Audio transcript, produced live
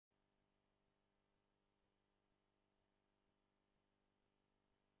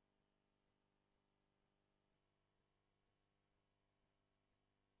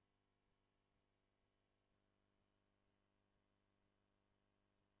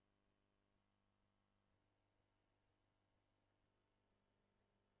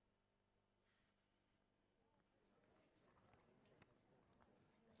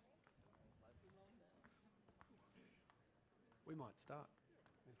We might start.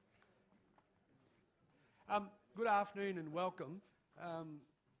 Good afternoon and welcome.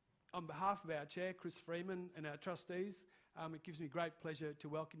 On behalf of our Chair, Chris Freeman, and our trustees, it gives me great pleasure to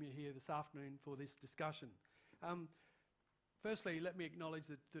welcome you here this afternoon for this discussion. Firstly, let me acknowledge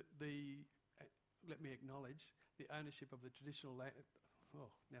the ownership of the traditional land. Oh,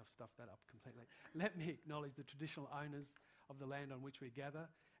 now I've stuffed that up completely. Let me acknowledge the traditional owners of the land on which we gather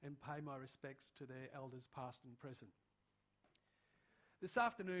and pay my respects to their elders past and present. This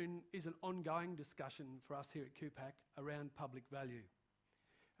afternoon is an ongoing discussion for us here at QPAC around public value.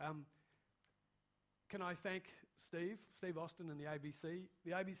 Can I thank Steve Austin and the ABC?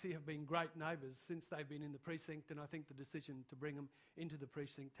 The ABC have been great neighbours since they've been in the precinct, and I think the decision to bring them into the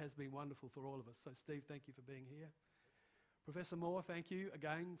precinct has been wonderful for all of us. So Steve, thank you for being here. Professor Moore, thank you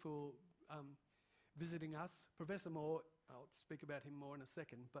again for visiting us. Professor Moore, I'll speak about him more in a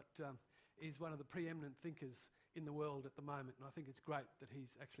second, but is one of the preeminent thinkers in the world at the moment, and I think it's great that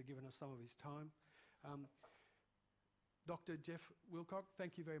he's actually given us some of his time. Dr. Geoff Woolcock,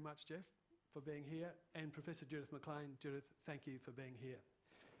 thank you very much, Geoff, for being here, and Professor Judith McLean. Judith, thank you for being here.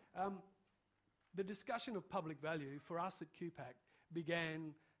 The discussion of public value for us at QPAC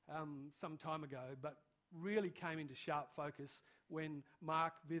began some time ago, but really came into sharp focus when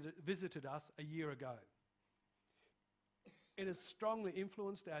Mark visited us a year ago. It has strongly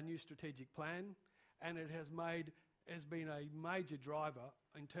influenced our new strategic plan, and it has been a major driver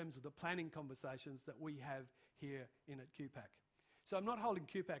in terms of the planning conversations that we have here at QPAC. So I'm not holding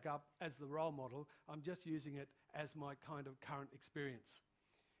QPAC up as the role model, I'm just using it as my kind of current experience.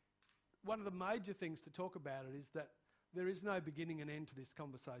 One of the major things to talk about it is that there is no beginning and end to this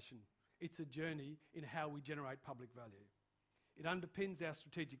conversation. It's a journey in how we generate public value. It underpins our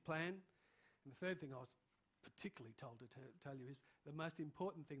strategic plan, and the third thing I was particularly told to tell you is the most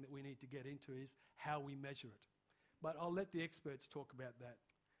important thing that we need to get into is how we measure it. But I'll let the experts talk about that.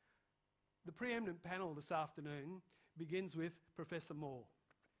 The preeminent panel this afternoon begins with Professor Moore.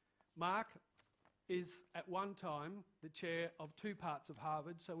 Mark is at one time the chair of two parts of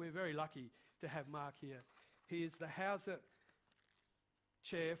Harvard, so we're very lucky to have Mark here. He is the Hauser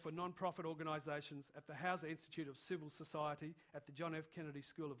Chair for Non-Profit Organisations at the Hauser Institute of Civil Society at the John F. Kennedy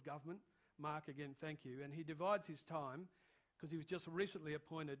School of Government. Mark, again, thank you. And he divides his time, because he was just recently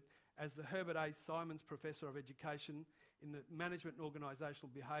appointed as the Herbert A. Simons Professor of Education in the Management and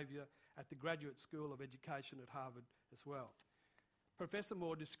Organisational Behaviour at the Graduate School of Education at Harvard as well. Professor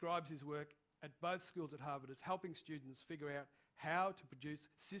Moore describes his work at both schools at Harvard as helping students figure out how to produce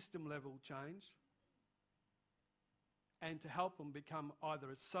system-level change and to help them become either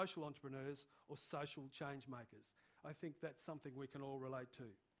as social entrepreneurs or social change makers. I think that's something we can all relate to.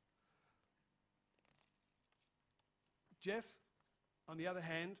 Geoff, on the other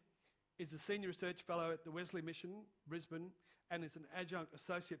hand, is a Senior Research Fellow at the Wesley Mission, Brisbane, and is an Adjunct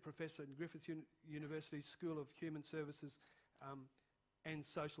Associate Professor in Griffith University's School of Human Services and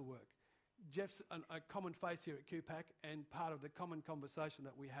Social Work. Geoff's a common face here at QPAC and part of the common conversation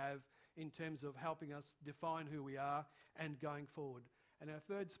that we have in terms of helping us define who we are and going forward. And our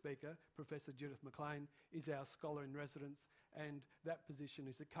third speaker, Professor Judith McLean, is our Scholar in Residence, and that position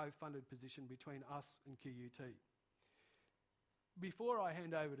is a co-funded position between us and QUT. Before I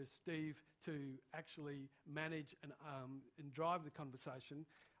hand over to Steve to actually manage and drive the conversation,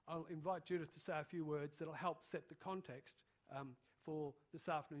 I'll invite Judith to say a few words that'll help set the context for this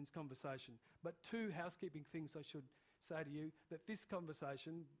afternoon's conversation. But two housekeeping things I should say to you, that this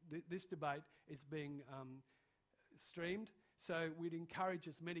conversation, this debate is being streamed, so we'd encourage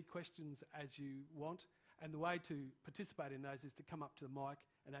as many questions as you want, and the way to participate in those is to come up to the mic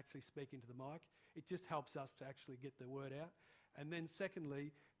and actually speak into the mic. It just helps us to actually get the word out. And then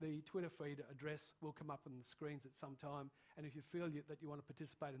secondly, the Twitter feed address will come up on the screens at some time, and if you feel that you want to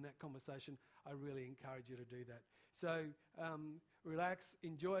participate in that conversation, I really encourage you to do that. So relax,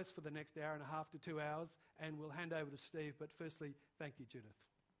 enjoy us for the next hour and a half to 2 hours, and we'll hand over to Steve, but firstly, thank you, Judith.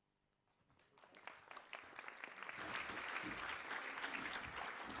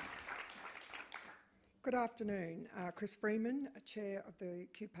 Good afternoon. Chris Freeman, Chair of the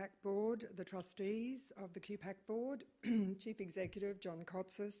QPAC Board, the trustees of the QPAC Board, Chief Executive John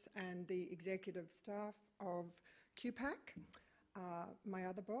Kotsis, and the executive staff of QPAC. My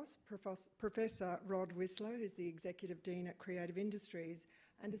other boss, Professor Rod Whistler, who's the Executive Dean at Creative Industries,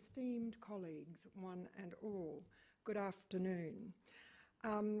 and esteemed colleagues, one and all. Good afternoon.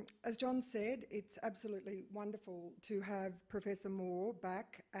 As John said, it's absolutely wonderful to have Professor Moore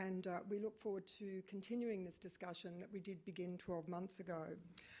back, and we look forward to continuing this discussion that we did begin 12 months ago.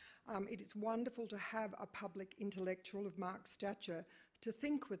 It is wonderful to have a public intellectual of Mark's stature to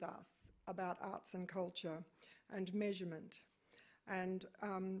think with us about arts and culture and measurement. And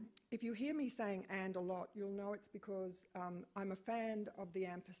if you hear me saying "and" a lot, you'll know it's because I'm a fan of the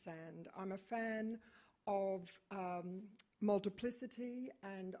ampersand. I'm a fan of multiplicity,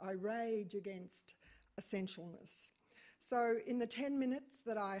 and I rage against essentialness. So in the 10 minutes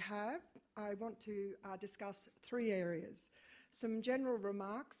that I have, I want to discuss 3 areas. Some general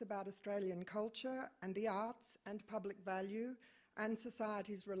remarks about Australian culture and the arts and public value and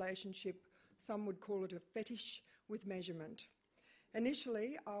society's relationship, some would call it a fetish, with measurement.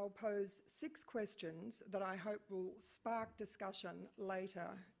 Initially, I'll pose 6 questions that I hope will spark discussion later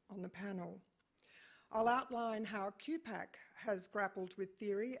on the panel. I'll outline how QPAC has grappled with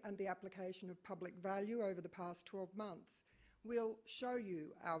theory and the application of public value over the past 12 months. We'll show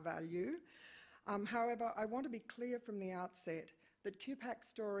you our value. However, I want to be clear from the outset that QPAC's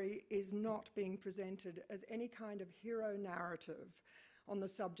story is not being presented as any kind of hero narrative on the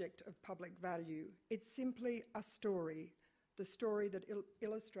subject of public value. It's simply a story, the story that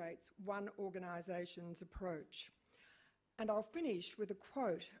illustrates one organisation's approach. And I'll finish with a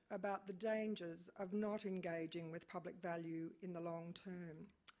quote about the dangers of not engaging with public value in the long term.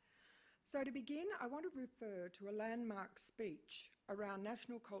 So to begin, I want to refer to a landmark speech around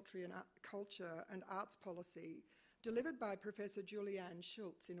national culture and arts policy delivered by Professor Julianne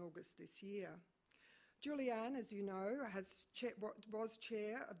Schultz in August this year. Julianne, as you know, was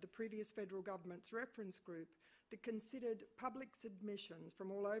chair of the previous federal government's reference group that considered public submissions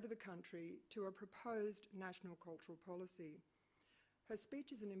from all over the country to a proposed national cultural policy. Her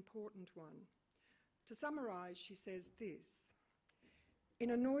speech is an important one. To summarise, she says this: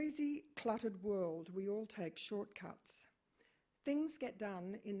 "In a noisy, cluttered world, we all take shortcuts. Things get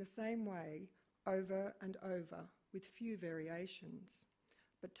done in the same way over and over with few variations.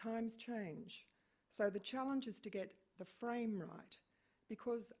 But times change, so the challenge is to get the frame right,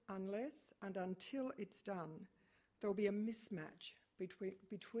 because unless and until it's done, there'll be a mismatch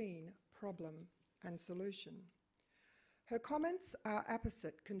between problem and solution." Her comments are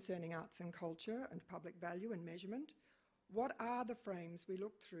apposite concerning arts and culture and public value and measurement. What are the frames we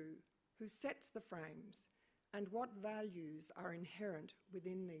look through? Who sets the frames? And what values are inherent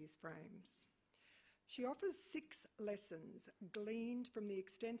within these frames? She offers 6 lessons gleaned from the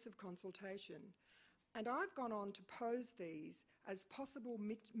extensive consultation, and I've gone on to pose these as possible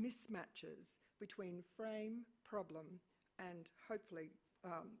mismatches between frame, problem, and hopefully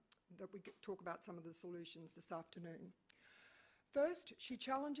that we talk about some of the solutions this afternoon. First, she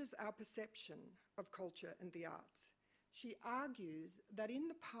challenges our perception of culture and the arts. She argues that in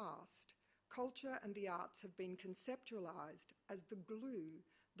the past, culture and the arts have been conceptualised as the glue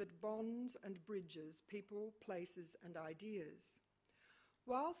that bonds and bridges people, places, and ideas.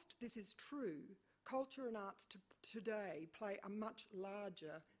 Whilst this is true, culture and arts today play a much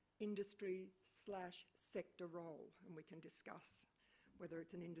larger industry/sector role, and we can discuss whether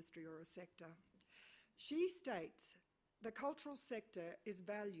it's an industry or a sector. She states the cultural sector is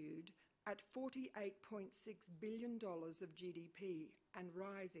valued at $48.6 billion of GDP and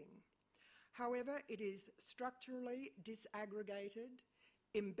rising. However, it is structurally disaggregated,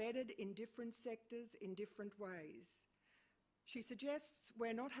 embedded in different sectors in different ways. She suggests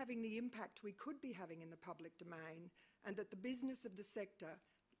we're not having the impact we could be having in the public domain, and that the business of the sector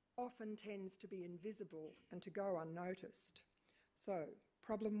often tends to be invisible and to go unnoticed. So,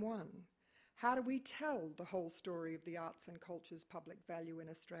 problem 1, how do we tell the whole story of the arts and culture's public value in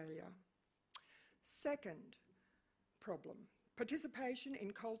Australia? Second problem, participation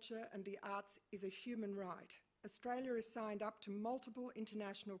in culture and the arts is a human right. Australia is signed up to multiple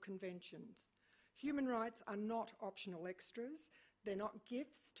international conventions. Human rights are not optional extras. They're not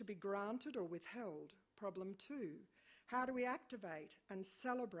gifts to be granted or withheld. Problem 2, how do we activate and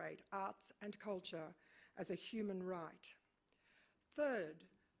celebrate arts and culture as a human right? Third,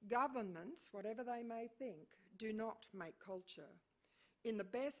 governments, whatever they may think, do not make culture. In the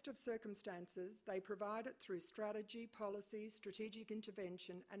best of circumstances, they provide it through strategy, policy, strategic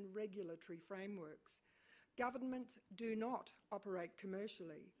intervention, and regulatory frameworks. Governments do not operate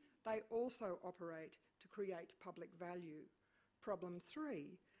commercially. They also operate to create public value. Problem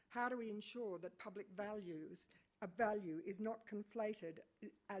 3, how do we ensure that public value is not conflated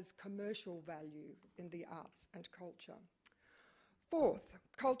as commercial value in the arts and culture? Fourth,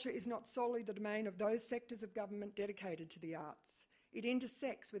 culture is not solely the domain of those sectors of government dedicated to the arts. It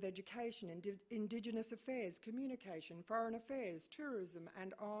intersects with education, Indigenous affairs, communication, foreign affairs, tourism,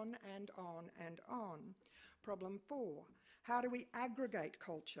 and on and on and on. Problem 4, how do we aggregate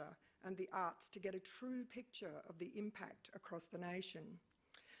culture and the arts to get a true picture of the impact across the nation?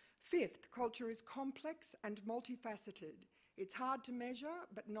 Fifth, culture is complex and multifaceted. It's hard to measure,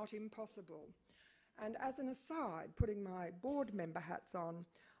 but not impossible. And as an aside, putting my board member hats on,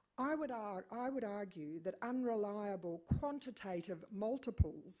 I would argue that unreliable quantitative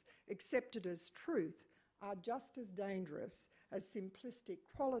multiples accepted as truth are just as dangerous as simplistic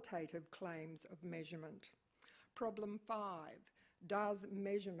qualitative claims of measurement. Problem 5, does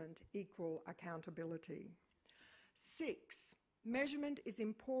measurement equal accountability? 6, measurement is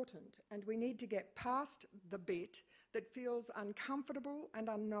important, and we need to get past the bit that feels uncomfortable and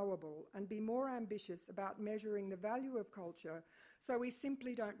unknowable and be more ambitious about measuring the value of culture, so we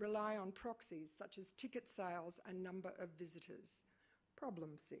simply don't rely on proxies such as ticket sales and number of visitors.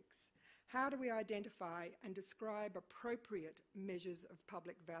 Problem 6, how do we identify and describe appropriate measures of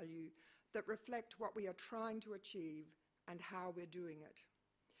public value that reflect what we are trying to achieve and how we're doing it?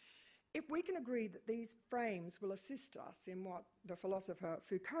 If we can agree that these frames will assist us in what the philosopher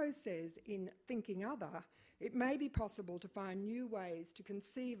Foucault says in thinking other, it may be possible to find new ways to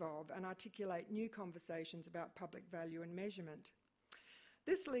conceive of and articulate new conversations about public value and measurement.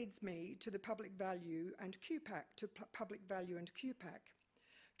 This leads me to the public value and QPAC, public value and QPAC.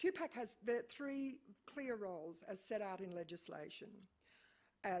 QPAC has 3 clear roles as set out in legislation: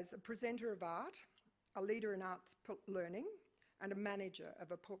 as a presenter of art, a leader in arts learning, and a manager of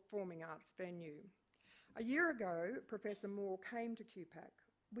a performing arts venue. A year ago, Professor Moore came to QPAC.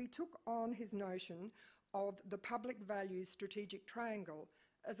 We took on his notion of the public value strategic triangle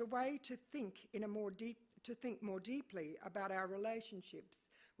as a way to think more deeply about our relationships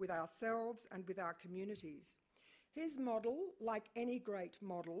with ourselves and with our communities. His model, like any great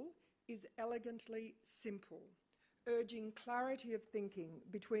model, is elegantly simple, urging clarity of thinking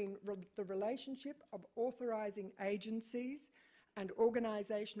between the relationship of authorising agencies and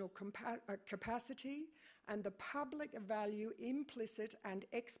organisational capacity and the public value implicit and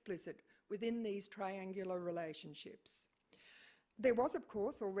explicit within these triangular relationships. There was, of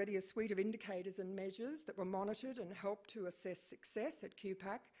course, already a suite of indicators and measures that were monitored and helped to assess success at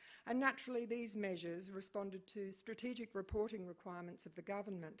QPAC, and naturally these measures responded to strategic reporting requirements of the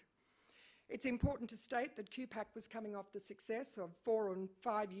government. It's important to state that QPAC was coming off the success of 4 and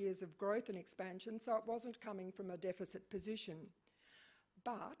 5 years of growth and expansion, so it wasn't coming from a deficit position.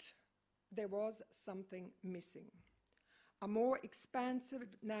 But there was something missing. A more expansive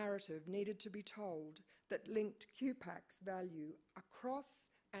narrative needed to be told that linked QPAC's value across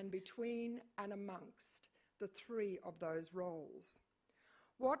and between and amongst the 3 of those roles.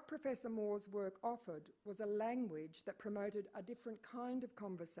 What Professor Moore's work offered was a language that promoted a different kind of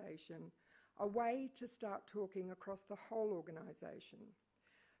conversation, a way to start talking across the whole organisation.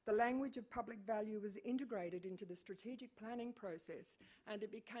 The language of public value was integrated into the strategic planning process, and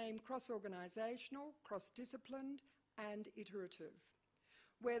it became cross-organisational, cross-disciplined and iterative.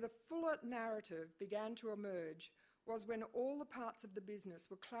 Where the fuller narrative began to emerge was when all the parts of the business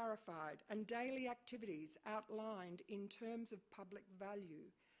were clarified and daily activities outlined in terms of public value.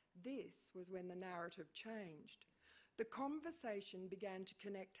 This was when the narrative changed. The conversation began to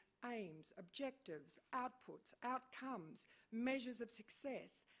connect aims, objectives, outputs, outcomes, measures of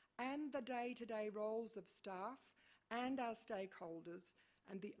success, and the day-to-day roles of staff and our stakeholders,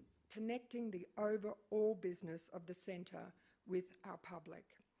 and connecting the overall business of the centre with our public.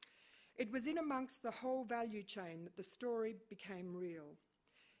 It was in amongst the whole value chain that the story became real.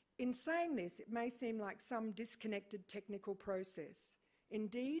 In saying this, it may seem like some disconnected technical process.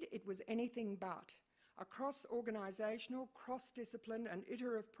 Indeed, it was anything but. A cross-organisational, cross-discipline and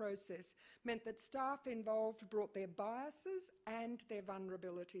iterative process meant that staff involved brought their biases and their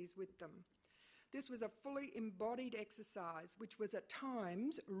vulnerabilities with them. This was a fully embodied exercise which was at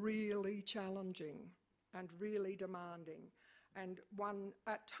times really challenging and really demanding, and one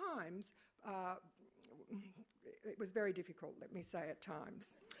at times, it was very difficult, let me say, at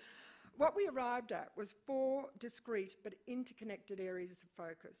times. What we arrived at was 4 discrete but interconnected areas of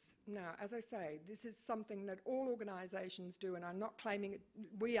focus. Now, as I say, this is something that all organisations do, and I'm not claiming it,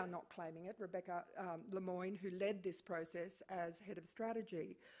 we are not claiming it, Rebecca Lemoyne, who led this process as head of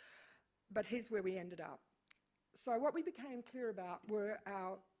strategy. But here's where we ended up. So what we became clear about were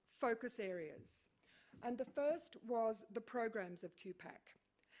our focus areas. And the first was the programs of QPAC,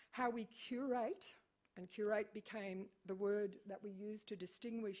 how we curate, and curate became the word that we use to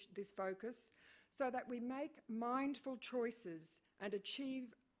distinguish this focus, so that we make mindful choices and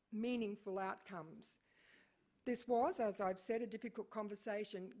achieve meaningful outcomes. This was, as I've said, a difficult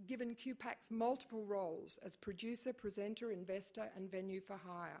conversation, given QPAC's multiple roles as producer, presenter, investor, and venue for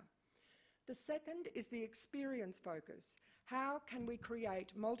hire. The second is the experience focus. How can we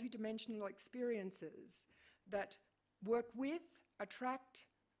create multidimensional experiences that work with, attract,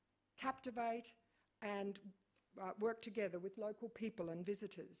 captivate, and work together with local people and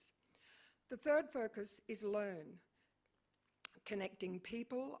visitors? The third focus is learn, connecting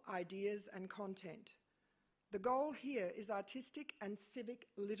people, ideas and content. The goal here is artistic and civic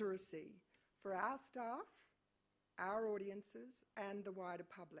literacy for our staff, our audiences and the wider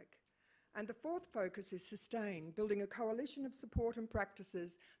public. And the fourth focus is sustain, building a coalition of support and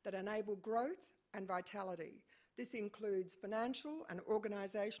practices that enable growth and vitality. This includes financial and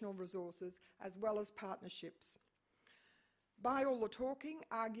organisational resources as well as partnerships. By all the talking,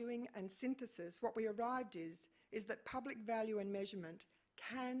 arguing and synthesis, what we arrived is that public value and measurement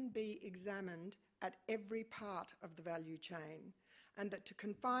can be examined at every part of the value chain, and that to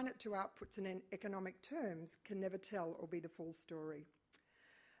confine it to outputs in economic terms can never tell or be the full story.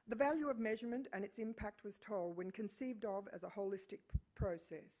 The value of measurement and its impact was told when conceived of as a holistic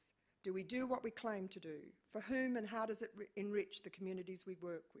process. Do we do what we claim to do? For whom and how does it enrich the communities we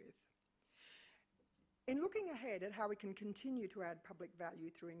work with? In looking ahead at how we can continue to add public value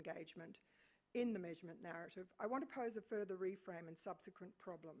through engagement in the measurement narrative, I want to pose a further reframe and subsequent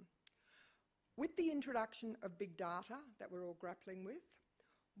problem. With the introduction of big data that we're all grappling with,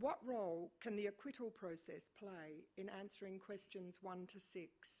 what role can the acquittal process play in answering questions 1 to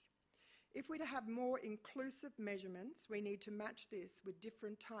 6? If we're to have more inclusive measurements, we need to match this with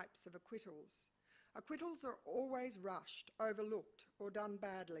different types of acquittals. Acquittals are always rushed, overlooked, or done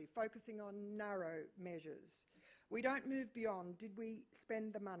badly, focusing on narrow measures. We don't move beyond, did we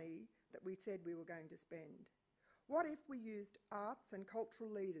spend the money that we said we were going to spend? What if we used arts and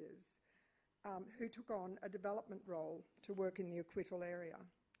cultural leaders who took on a development role to work in the acquittal area?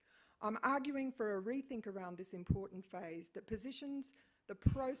 I'm arguing for a rethink around this important phase that positions the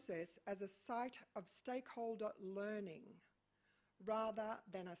process as a site of stakeholder learning rather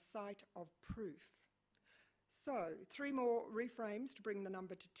than a site of proof. So, 3 more reframes to bring the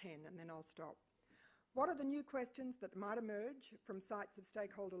number to 10 and then I'll stop. What are the new questions that might emerge from sites of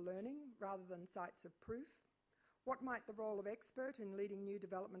stakeholder learning rather than sites of proof? What might the role of expert in leading new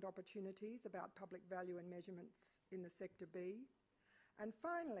development opportunities about public value and measurements in the sector be? And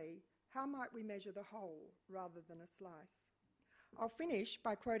finally, how might we measure the whole rather than a slice? I'll finish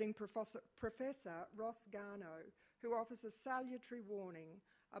by quoting Professor Ross Garnaut, who offers a salutary warning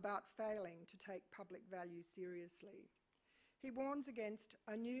about failing to take public value seriously. He warns against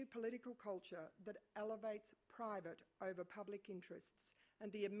a new political culture that elevates private over public interests and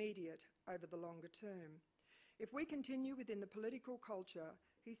the immediate over the longer term. If we continue within the political culture,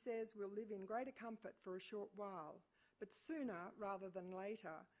 he says we'll live in greater comfort for a short while, but sooner rather than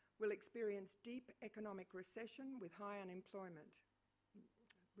later, we'll experience deep economic recession with high unemployment.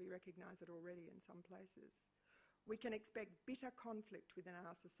 We recognise it already in some places. We can expect bitter conflict within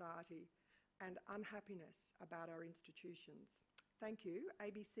our society and unhappiness about our institutions. Thank you.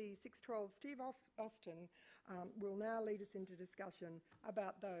 ABC 612 Steve Austin will now lead us into discussion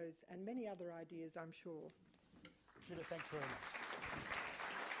about those and many other ideas, I'm sure. Judith, thanks very much.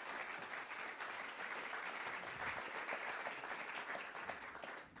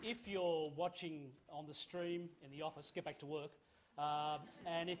 If you're watching on the stream in the office, get back to work.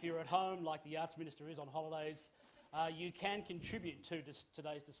 And if you're at home, like the Arts Minister is on holidays, you can contribute to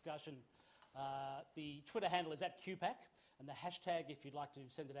today's discussion. The Twitter handle is @QPAC, and the hashtag, if you'd like to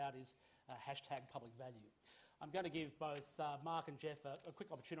send it out, is #publicvalue. I'm going to give both Mark and Geoff a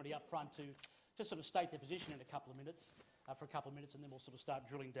quick opportunity up front to just sort of state their position in a couple of minutes, and then we'll sort of start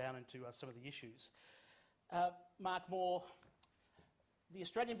drilling down into some of the issues. Mark Moore, the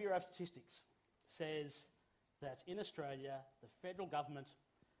Australian Bureau of Statistics says that in Australia, the federal government,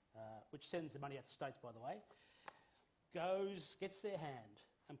 which sends the money out to states, by the way, gets their hand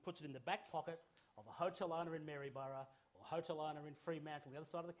and puts it in the back pocket of a hotel owner in Maryborough or a hotel owner in Fremantle on the other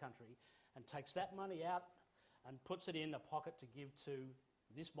side of the country and takes that money out and puts it in a pocket to give to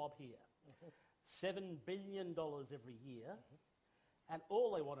this mob here. $7 billion every year, and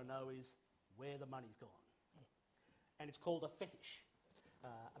all they want to know is where the money's gone. And it's called a fetish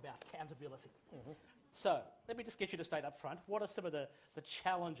about accountability. So let me just get you to state up front, what are some of the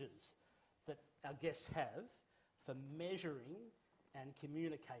challenges that our guests have for measuring and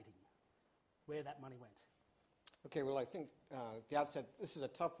communicating where that money went? Okay, well, I think Geoff said this is a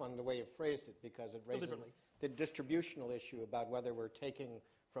tough one, the way you phrased it, because it raises the distributional issue about whether we're taking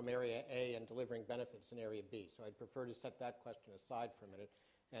from Area A and delivering benefits in Area B. So I'd prefer to set that question aside for a minute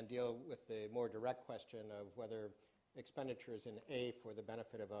and deal with the more direct question of whether expenditures in A for the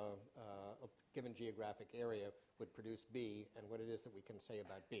benefit of a given geographic area would produce B, and what it is that we can say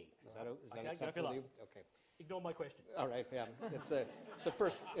about B. Is that acceptable to you? Okay. Ignore my question. All right. Yeah. It's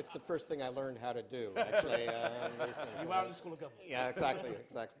the first thing I learned how to do. Actually, these things. You are in the School of Government. Yeah. Exactly.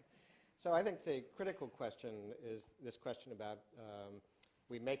 So I think the critical question is this question about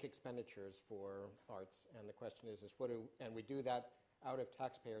we make expenditures for arts, and the question is and we do that out of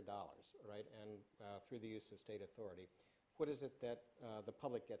taxpayer dollars, right, and through the use of state authority. What is it that the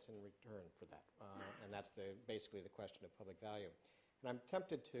public gets in return for that? And that's basically the question of public value. And I'm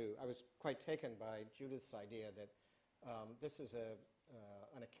tempted I was quite taken by Judith's idea that this is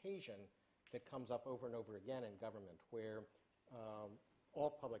an occasion that comes up over and over again in government where all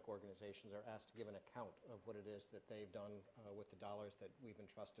public organizations are asked to give an account of what it is that they've done with the dollars that we've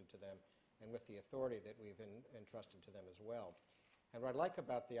entrusted to them and with the authority that we've entrusted to them as well. And what I like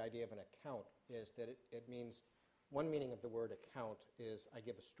about the idea of an account is that it means, one meaning of the word account is I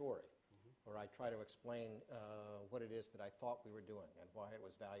give a story, or I try to explain what it is that I thought we were doing and why it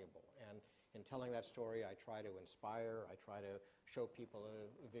was valuable. And in telling that story, I try to inspire, I try to show people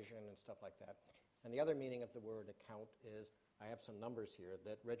a vision and stuff like that. And the other meaning of the word account is I have some numbers here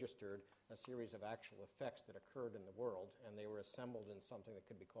that registered a series of actual effects that occurred in the world, and they were assembled in something that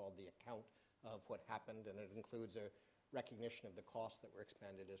could be called the account of what happened, and it includes a recognition of the costs that were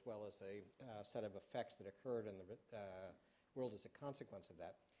expended as well as a set of effects that occurred in the world as a consequence of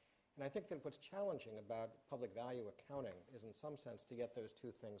that. And I think that what's challenging about public value accounting is in some sense to get those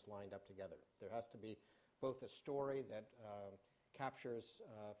two things lined up together. There has to be both a story that captures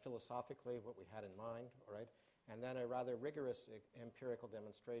philosophically what we had in mind, all right, and then a rather rigorous empirical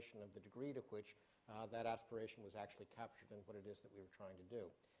demonstration of the degree to which that aspiration was actually captured in what it is that we were trying to do.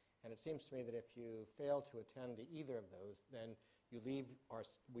 And it seems to me that if you fail to attend to either of those, then we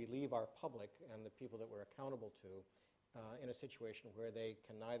leave our public and the people that we're accountable to in a situation where they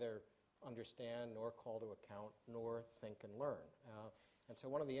can neither understand nor call to account nor think and learn. And so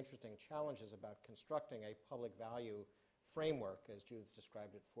one of the interesting challenges about constructing a public value framework, as Judith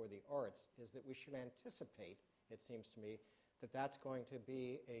described it, for the arts, is that we should anticipate, it seems to me, that that's going to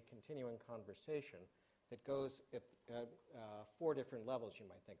be a continuing conversation that goes at 4 different levels, you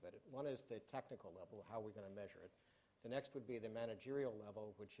might think of it. One is the technical level, how we're going to measure it. The next would be the managerial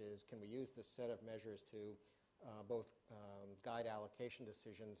level, which is can we use this set of measures to both guide allocation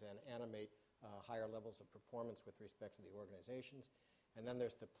decisions and animate higher levels of performance with respect to the organizations. And then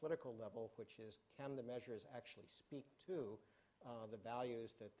there's the political level, which is can the measures actually speak to the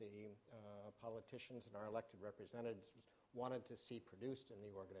values that the politicians and our elected representatives wanted to see produced in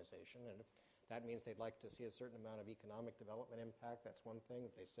the organization. And if that means they'd like to see a certain amount of economic development impact, that's one thing.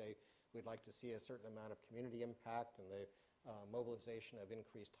 If they say we'd like to see a certain amount of community impact and the mobilization of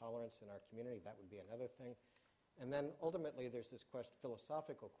increased tolerance in our community, that would be another thing. And then ultimately there's this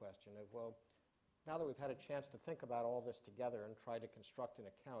philosophical question of, well, now that we've had a chance to think about all this together and try to construct an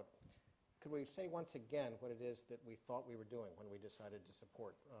account, could we say once again what it is that we thought we were doing when we decided to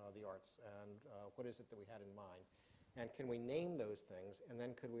support the arts, and what is it that we had in mind? And can we name those things? And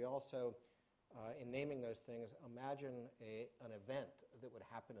then could we also, in naming those things, imagine an event that would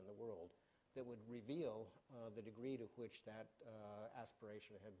happen in the world that would reveal the degree to which that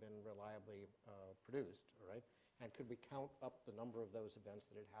aspiration had been reliably produced, all right? And could we count up the number of those events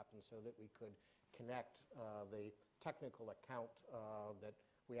that had happened so that we could connect the technical account that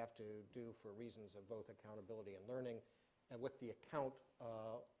we have to do for reasons of both accountability and learning, and with the account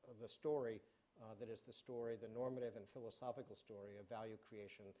of the story that is the normative and philosophical story of value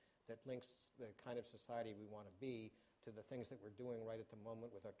creation that links the kind of society we want to be to the things that we're doing right at the moment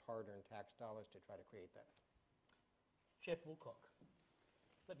with our hard-earned tax dollars to try to create that. Geoff Woolcock,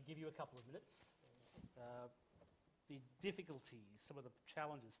 let me give you a couple of minutes. The difficulties, some of the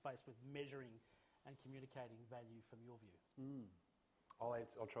challenges faced with measuring and communicating value from your view.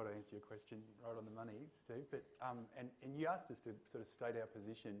 I'll try to answer your question right on the money, Steve. But and you asked us to sort of state our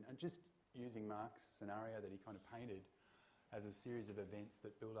position, and just using Mark's scenario that he kind of painted as a series of events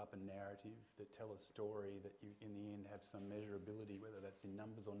that build up a narrative, that tell a story, that you, in the end, have some measurability, whether that's in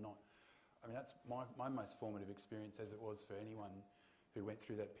numbers or not. I mean, that's my most formative experience, as it was for anyone who went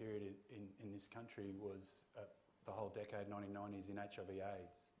through that period in this country, was the whole decade, 1990s, in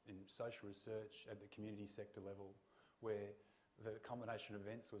HIV/AIDS, in social research at the community sector level, where the combination of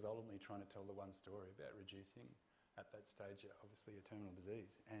events was ultimately trying to tell the one story about reducing, at that stage, obviously a terminal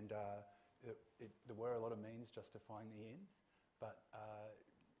disease. And there were a lot of means justifying the ends, but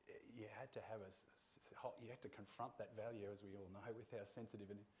you had to have you had to confront that value, as we all know, with how sensitive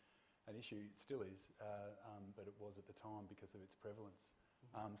an issue it still is, but it was at the time because of its prevalence.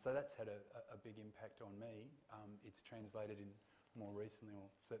 So that's had a big impact on me. It's translated in more recently, or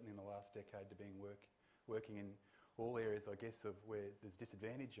certainly in the last decade, to being working in all areas, I guess, of where there's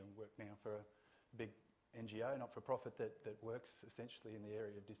disadvantage, and work now for a big NGO, not-for-profit, that works essentially in the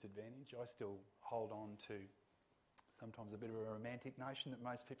area of disadvantage. I still hold on to sometimes a bit of a romantic notion that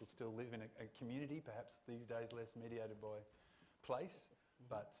most people still live in a community, perhaps these days less mediated by place,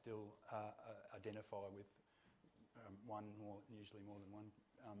 but still identify with one, or usually more than one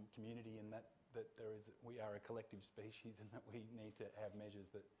community, and that we are a collective species, and that we need to have measures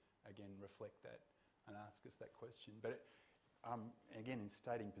that again reflect that and ask us that question. But again, in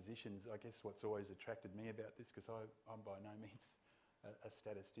stating positions, I guess what's always attracted me about this, because I'm by no means a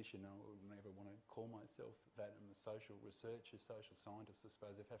statistician, I would never want to call myself that. I'm a social researcher, social scientist, I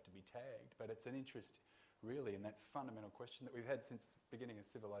suppose, I'd have to be tagged, but it's an interest really in that fundamental question that we've had since the beginning of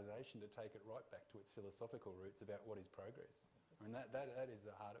civilization, to take it right back to its philosophical roots about what is progress. I mean, that is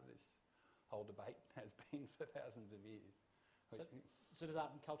the heart of this whole debate, has been for thousands of years. So does art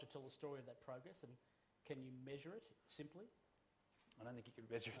and culture tell the story of that progress, and can you measure it simply? I don't think you can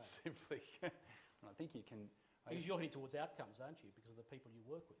measure it simply. I think you can... Because you're heading towards outcomes, aren't you, because of the people you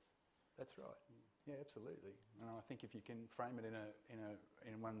work with? That's right. Yeah, absolutely. And I think if you can frame it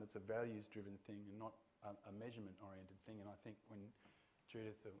in one that's a values-driven thing and not a measurement-oriented thing, and I think when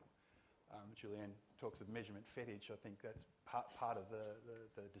Judith or Julianne talks of measurement fetish, I think that's part of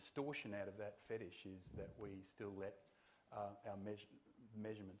the distortion out of that fetish is that we still let our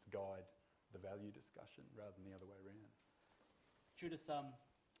measurements guide the value discussion rather than the other way around. Judith,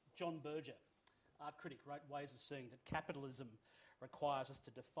 John Berger, art critic, wrote Ways of Seeing that capitalism requires us to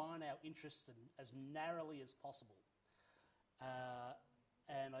define our interests as narrowly as possible.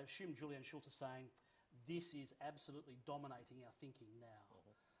 And I assume Julianne Schultz is saying this is absolutely dominating our thinking now.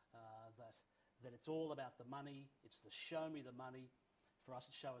 That it's all about the money, it's the show me the money, for us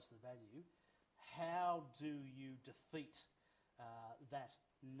to show us the value. How do you defeat that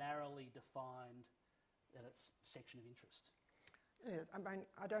narrowly defined section of interest? Yes, I mean,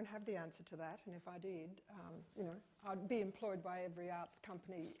 I don't have the answer to that, and if I did, I'd be employed by every arts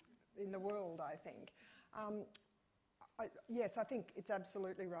company in the world, I think. Yes, I think it's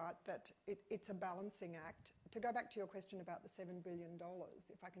absolutely right that it's a balancing act. To go back to your question about the $7 billion,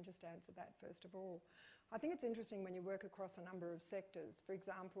 if I can just answer that first of all, I think it's interesting when you work across a number of sectors. For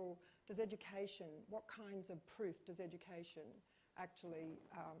example, what kinds of proof does education actually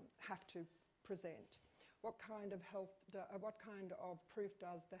have to present? What kind of proof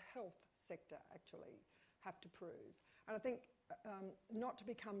does the health sector actually have to prove? And I think not to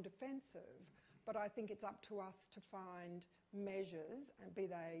become defensive, but I think it's up to us to find measures, and be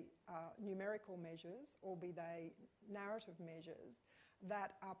they numerical measures or be they narrative measures,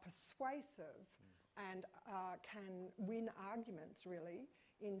 that are persuasive and can win arguments really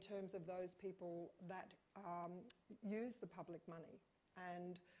in terms of those people that use the public money.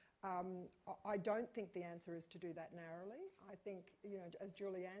 And I don't think the answer is to do that narrowly. I think, as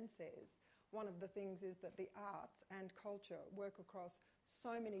Julianne says, one of the things is that the arts and culture work across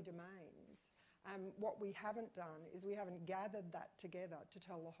so many domains. And what we haven't done is we haven't gathered that together to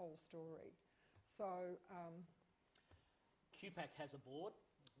tell the whole story. So... QPAC has a board.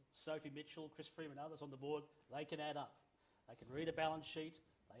 Sophie Mitchell, Chris Freeman, others on the board, they can add up. They can read a balance sheet.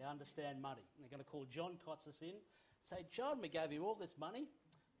 They understand money. And they're going to call John Kotsis in, say, John, we gave you all this money.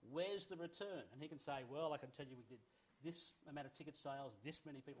 Where's the return? And he can say, well, I can tell you we did this amount of ticket sales, this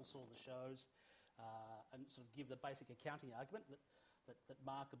many people saw the shows, and sort of give the basic accounting argument that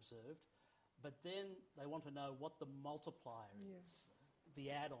Mark observed. But then they want to know what the multiplier is, the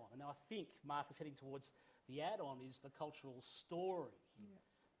add-on. And now I think Mark is heading towards the add-on is the cultural story. Yeah.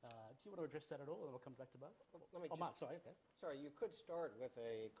 Do you want to address that at all? And I'll come back to both. Mark, sorry, okay. Sorry, you could start with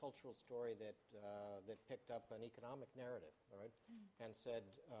a cultural story that picked up an economic narrative, all right, and said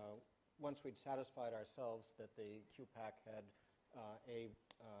once we'd satisfied ourselves that the QPAC had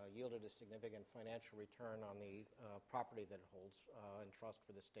yielded a significant financial return on the property that it holds in trust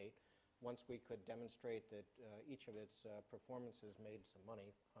for the state, once we could demonstrate that each of its performances made some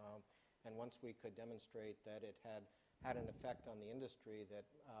money, and once we could demonstrate that it had an effect on the industry that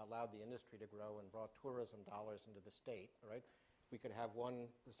allowed the industry to grow and brought tourism dollars into the state, right? We could have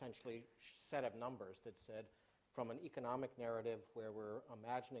one essentially set of numbers that said, from an economic narrative where we're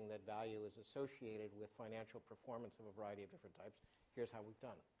imagining that value is associated with financial performance of a variety of different types, here's how we've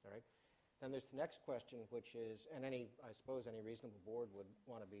done, all right? Then there's the next question, which is, and I suppose any reasonable board would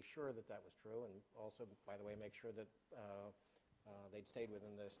want to be sure that that was true, and also, by the way, make sure that they'd stayed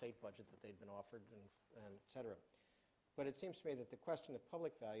within the state budget that they'd been offered, and et cetera. But it seems to me that the question of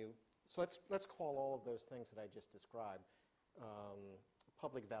public value, so let's call all of those things that I just described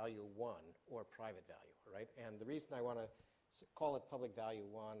public value 1 or private value, right? And the reason I want to call it public value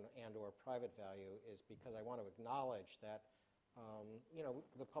 1 and or private value is because I want to acknowledge that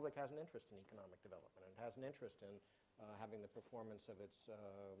the public has an interest in economic development, and has an interest in having the performance of its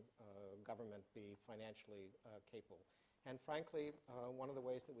government be financially capable. And frankly, one of the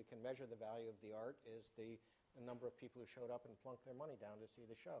ways that we can measure the value of the art is the a number of people who showed up and plunked their money down to see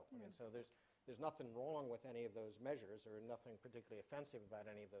the show. I mean, so there's nothing wrong with any of those measures, or nothing particularly offensive about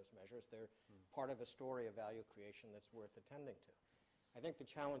any of those measures. They're part of a story of value creation that's worth attending to. I think the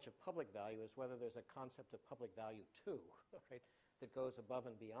challenge of public value is whether there's a concept of public value too, right, that goes above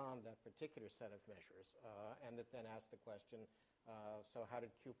and beyond that particular set of measures, and that then asks the question, so how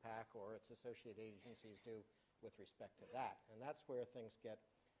did QPAC or its associated agencies do with respect to that? And that's where things get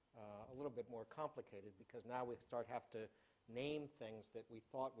a little bit more complicated, because now we have to name things that we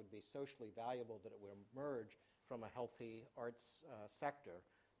thought would be socially valuable, that it would emerge from a healthy arts sector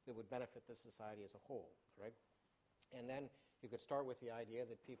that would benefit the society as a whole, right? And then you could start with the idea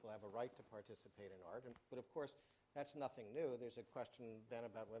that people have a right to participate in art, but of course that's nothing new. There's a question then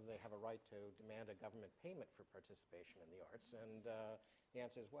about whether they have a right to demand a government payment for participation in the arts, and the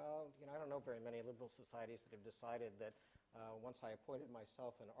answer is, well, I don't know very many liberal societies that have decided that once I appointed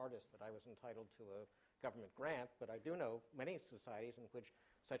myself an artist that I was entitled to a government grant, but I do know many societies in which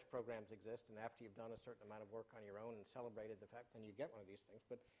such programs exist, and after you've done a certain amount of work on your own and celebrated the fact, then you get one of these things.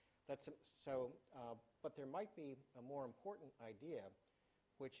 But but there might be a more important idea,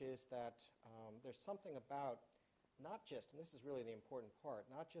 which is that there's something about not just, and this is really the important part,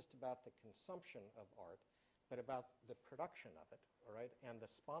 not just about the consumption of art, but about the production of it, all right, and the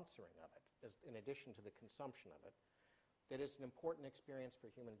sponsoring of it, in addition to the consumption of it, that it's an important experience for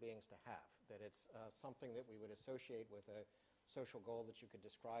human beings to have, that it's something that we would associate with a social goal that you could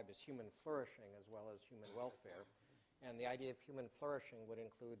describe as human flourishing as well as human welfare. And the idea of human flourishing would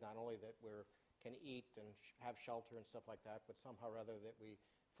include not only that we can eat and have shelter and stuff like that, but somehow or other that we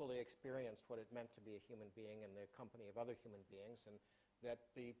fully experienced what it meant to be a human being in the company of other human beings, and that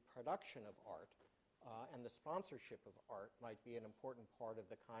the production of art and the sponsorship of art might be an important part of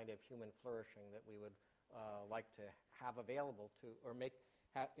the kind of human flourishing that we would like to have available to, or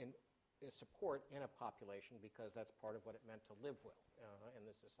support in a population, because that's part of what it meant to live well in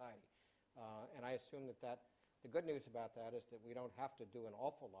the society. And I assume that the good news about that is that we don't have to do an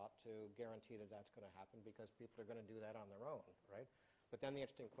awful lot to guarantee that that's going to happen, because people are going to do that on their own, right? But then the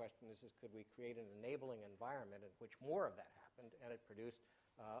interesting question is could we create an enabling environment in which more of that happened, and it produced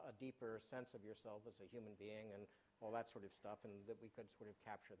a deeper sense of yourself as a human being and all that sort of stuff, and that we could sort of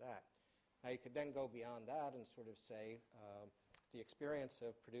capture that. Now you could then go beyond that and sort of say the experience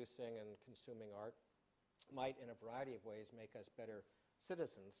of producing and consuming art might in a variety of ways make us better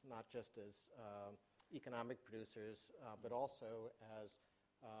citizens, not just as economic producers, but also as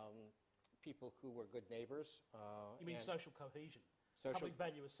people who were good neighbors. You mean social cohesion? Public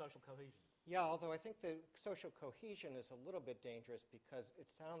value is social cohesion. Yeah, although I think the social cohesion is a little bit dangerous, because it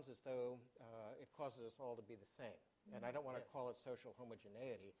sounds as though it causes us all to be the same. And I don't want to call it social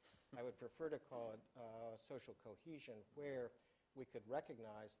homogeneity. I would prefer to call it social cohesion, where we could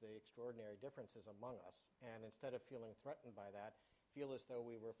recognize the extraordinary differences among us, and instead of feeling threatened by that, feel as though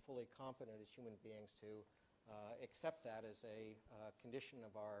we were fully competent as human beings to accept that as a condition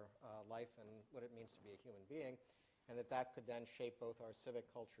of our life and what it means to be a human being, and that could then shape both our civic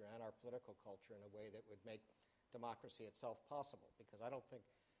culture and our political culture in a way that would make democracy itself possible. Because I don't think,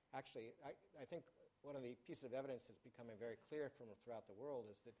 actually, I think one of the pieces of evidence that's becoming very clear from throughout the world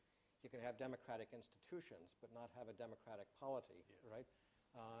is that you can have democratic institutions but not have a democratic polity, right?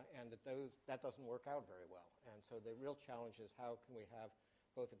 And that doesn't work out very well. And so the real challenge is, how can we have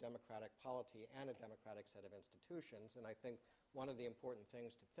both a democratic polity and a democratic set of institutions? And I think one of the important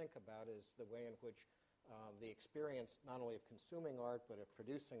things to think about is the way in which the experience not only of consuming art but of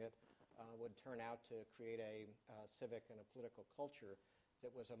producing it would turn out to create a civic and a political culture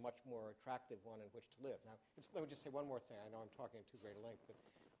that was a much more attractive one in which to live. Now, let me just say one more thing. I know I'm talking at too great a length, but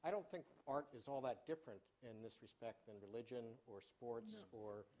I don't think art is all that different in this respect than religion or sports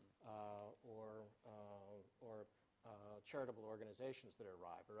or charitable organizations that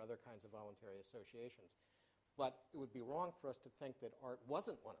arrive, or other kinds of voluntary associations. But it would be wrong for us to think that art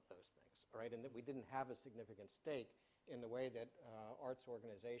wasn't one of those things, right? And that we didn't have a significant stake in the way that arts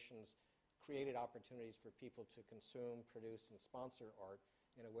organizations created opportunities for people to consume, produce, and sponsor art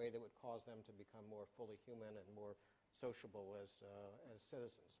in a way that would cause them to become more fully human and more sociable as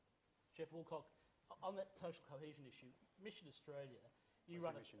citizens. Geoff Woolcock, on that social cohesion issue, Mission Australia, you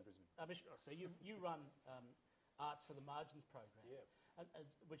run Mission Brisbane. So you run Arts for the Margins program,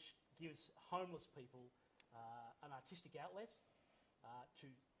 which gives homeless people an artistic outlet to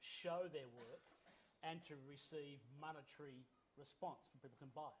show their work and to receive monetary response from people who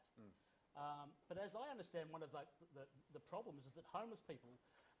can buy it. But as I understand, one of the problems is that homeless people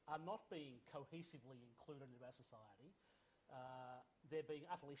are not being cohesively included into our society. They're being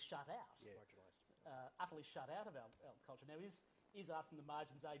utterly shut out. Utterly shut out of our culture. Now, is Art from the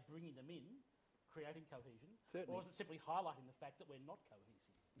Margins, bringing them in, creating cohesion? Certainly. Or is it simply highlighting the fact that we're not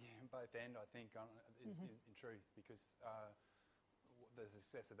cohesive? Yeah, both and, I think, in truth, because the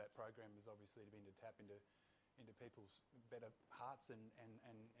success of that program has obviously been to tap into people's better hearts and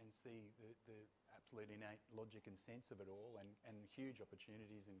see the absolute innate logic and sense of it all, and huge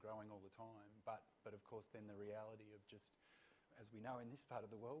opportunities and growing all the time. But of course, then the reality of just, as we know in this part of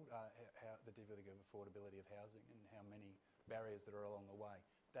the world, how the difficulty of affordability of housing and how many barriers that are along the way.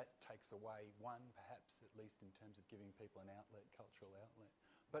 That takes away one, perhaps, at least in terms of giving people an outlet, cultural outlet.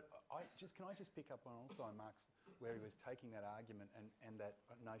 But can I just pick up on also Mark's, where he was taking that argument and that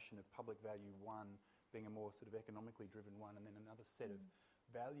notion of public value one being a more sort of economically driven one, and then another set of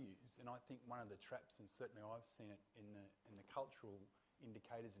values. And I think one of the traps, and certainly I've seen it in the cultural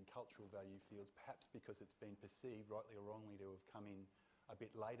indicators and cultural value fields, perhaps because it's been perceived, rightly or wrongly, to have come in a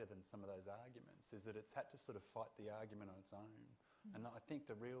bit later than some of those arguments, is that it's had to sort of fight the argument on its own. And I think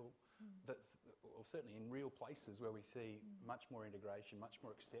or certainly in real places where we see much more integration, much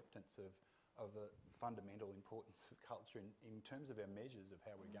more acceptance of the fundamental importance of culture in terms of our measures of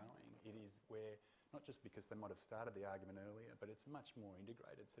how we're going, it is where, not just because they might have started the argument earlier, but it's a much more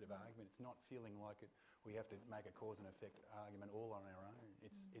integrated set of argument. It's not feeling like we have to make a cause and effect argument all on our own.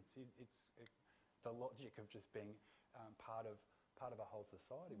 It's the logic of just being part of a whole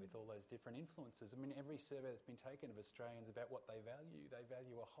society with all those different influences. I mean, every survey that's been taken of Australians about what they value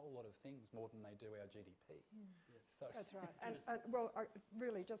a whole lot of things more than they do our GDP. Yes. So That's right. And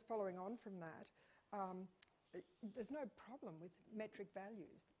really, just following on from that, there's no problem with metric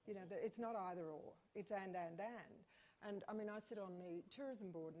values. You know, it's not either or. It's and. And I mean, I sit on the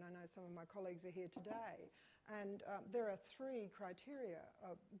tourism board, and I know some of my colleagues are here today. And there are 3 criteria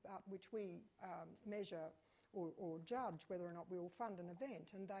about which we measure or judge whether or not we will fund an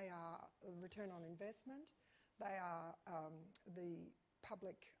event, and they are return on investment, they are the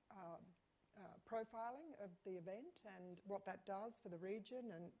public profiling of the event and what that does for the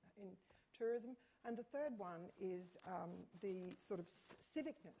region and in tourism, and the third one is the sort of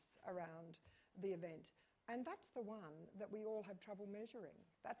civicness around the event. And that's the one that we all have trouble measuring.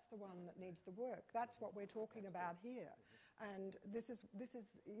 That's the one that needs the work. That's what we're talking about here. And this is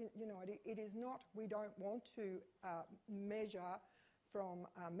you know, it is not, we don't want to measure from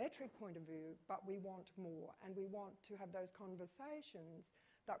a metric point of view, but we want more, and we want to have those conversations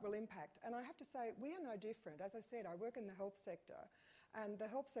that will impact. And I have to say, we are no different. As I said, I work in the health sector, and the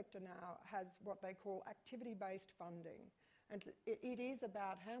health sector now has what they call activity-based funding. And it is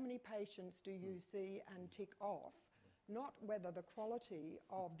about how many patients do you see and tick off, not whether the quality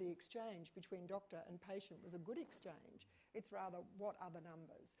of the exchange between doctor and patient was a good exchange. It's rather what are the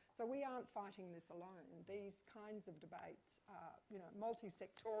numbers. So we aren't fighting this alone. These kinds of debates are, you know,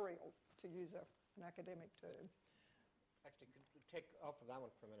 multi-sectorial, to use an academic term. Actually, could you take off of that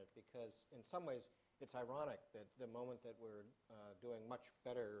one for a minute, because in some ways it's ironic that the moment that we're doing much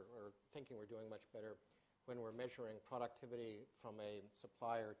better, or thinking we're doing much better, when we're measuring productivity from a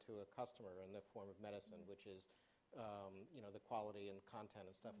supplier to a customer in the form of medicine, which is you know, the quality and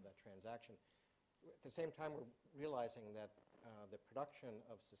content and stuff of that transaction. At the same time, we're realizing that the production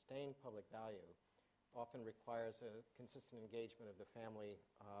of sustained public value often requires a consistent engagement of the family,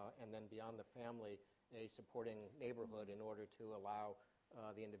 and then beyond the family, a supporting neighborhood in order to allow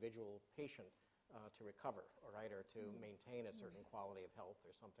the individual patient to recover, or to maintain a certain quality of health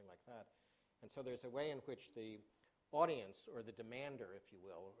or something like that. And so there's a way in which the audience, or the demander, if you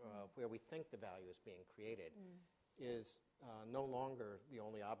will, where we think the value is being created, is no longer the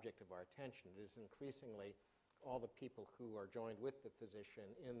only object of our attention. It is increasingly all the people who are joined with the physician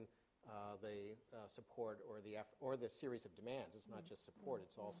in the support or the series of demands. It's not just support,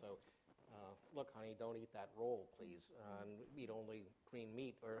 it's also, look, honey, don't eat that roll, please, and eat only green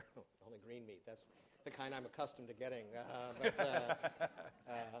meat, or only green meat. That's the kind I'm accustomed to getting, but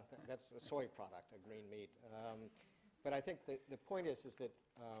that's a soy product, a green meat. But I think the point is that,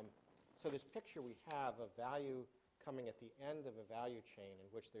 so this picture we have of value coming at the end of a value chain in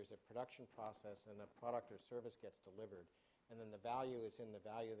which there's a production process and a product or service gets delivered, and then the value is in the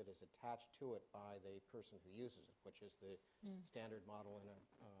value that is attached to it by the person who uses it, which is the standard model in a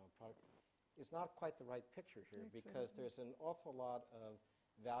product, is not quite the right picture here, because there's an awful lot of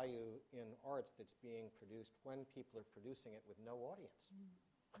value in arts that's being produced when people are producing it with no audience.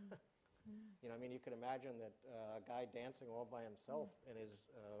 You know, I mean, you could imagine that a guy dancing all by himself in his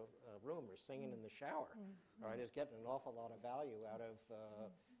room, or singing in the shower, is getting an awful lot of value out of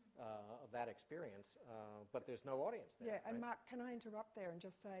that experience, but there's no audience there. Yeah, and Mark, can I interrupt there and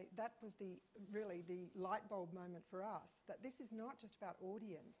just say that was really the light bulb moment for us, that this is not just about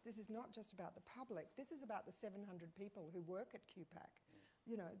audience, this is not just about the public, this is about the 700 people who work at QPAC.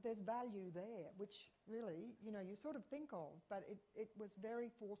 there's value there, which really, you sort of think of, but it was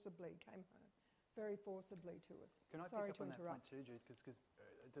came home very forcibly to us. Can I Sorry pick up to on that point interrupt. too, Judith, because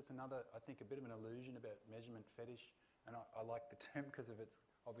there's another, I think, a bit of an illusion about measurement fetish, and I like the term because of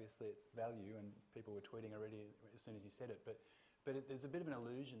its value, and people were tweeting already as soon as you said it, but there's a bit of an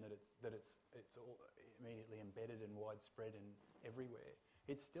illusion that it's all immediately embedded and widespread and everywhere.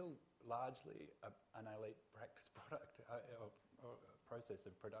 It's still largely an elite practice product or process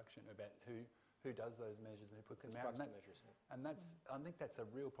of production about who does those measures and who puts them out. And I think that's a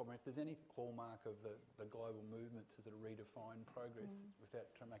real problem. If there's any hallmark of the global movement to sort of redefine progress without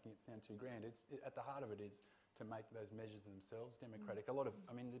making it sound too grand, at the heart of it is to make those measures themselves democratic.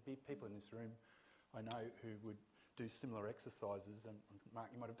 There'd be people in this room I know who would do similar exercises, and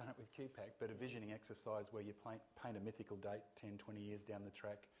Mark, you might have done it with QPAC, but a visioning exercise where you paint a mythical date 10, 20 years down the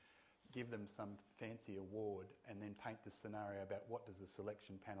track, give them some fancy award, and then paint the scenario about what does the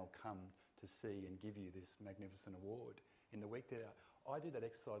selection panel come to see and give you this magnificent award. In the week that I do that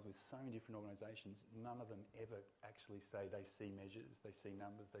exercise with so many different organisations, none of them ever actually say they see measures, they see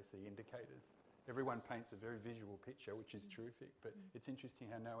numbers, they see indicators. Everyone paints a very visual picture, which is terrific, but it's interesting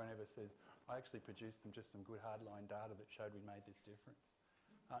how no one ever says, I actually produced them just some good hardline data that showed we made this difference.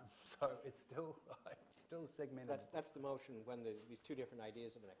 So it's still segmented. That's the motion when these two different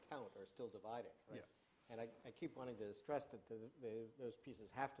ideas of an account are still divided, right? Yeah. And I keep wanting to stress that those pieces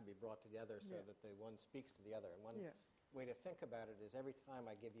have to be brought together so that the one speaks to the other. And one way to think about it is every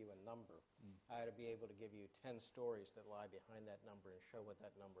time I give you a number, I ought to be able to give you 10 stories that lie behind that number and show what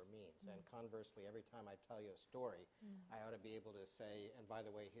that number means. And conversely, every time I tell you a story, I ought to be able to say, and by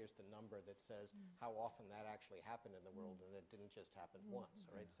the way, here's the number that says how often that actually happened in the world, and it didn't just happen once,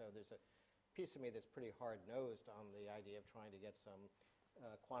 right? So there's a piece of me that's pretty hard-nosed on the idea of trying to get some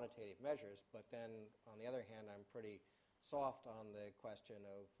quantitative measures, but then on the other hand, I'm pretty soft on the question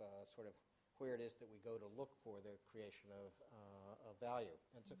of sort of where it is that we go to look for the creation of value.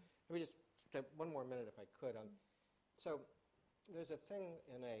 And so let me just take one more minute if I could. So there's a thing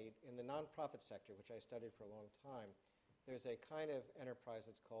in the nonprofit sector, which I studied for a long time, there's a kind of enterprise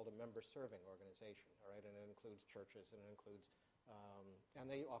that's called a member-serving organization, all right? And it includes churches, and it includes, and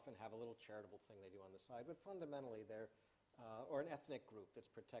they often have a little charitable thing they do on the side, but fundamentally they're, or an ethnic group that's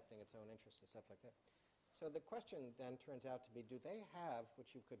protecting its own interests and stuff like that. So the question then turns out to be, do they have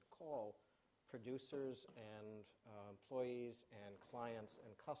what you could call producers and employees and clients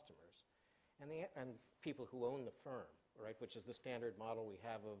and customers, and people who own the firm, right, which is the standard model we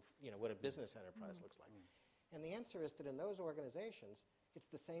have of what a business enterprise looks like. And the answer is that in those organizations, it's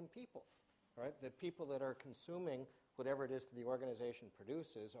the same people, right? The people that are consuming whatever it is that the organization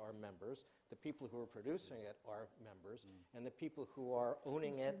produces are members, the people who are producing it are members, and the people who are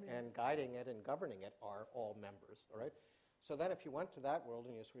owning it and guiding it and governing it are all members, all right? So then if you went to that world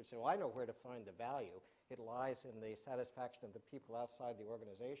and you sort of say, well, I know where to find the value, it lies in the satisfaction of the people outside the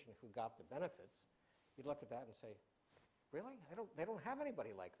organization who got the benefits, you'd look at that and say, really? They don't have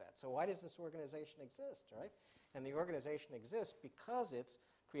anybody like that. So why does this organization exist, right? And the organization exists because it's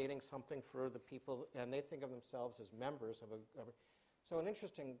creating something for the people, and they think of themselves as members of a so an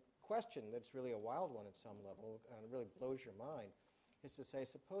interesting question that's really a wild one at some level, and really blows your mind, is to say,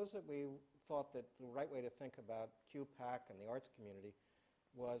 suppose that we thought that the right way to think about QPAC and the arts community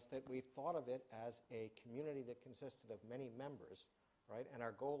was that we thought of it as a community that consisted of many members, right? And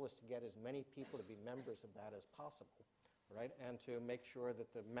our goal is to get as many people to be members of that as possible, right? And to make sure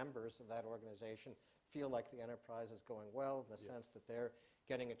that the members of that organization feel like the enterprise is going well in the sense that they're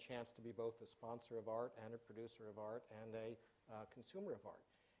getting a chance to be both a sponsor of art and a producer of art and a consumer of art.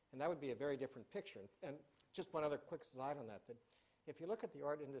 And that would be a very different picture. And just one other quick side on that if you look at the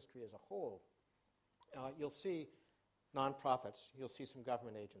art industry as a whole, you'll see nonprofits, you'll see some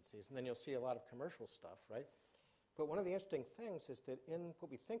government agencies, and then you'll see a lot of commercial stuff, right? But one of the interesting things is that in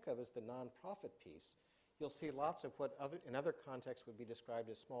what we think of as the nonprofit piece, you'll see lots of what in other contexts would be described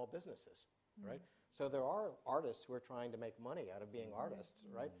as small businesses, right? So there are artists who are trying to make money out of being artists,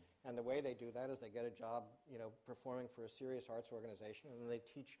 right? And the way they do that is they get a job, performing for a serious arts organization, and then they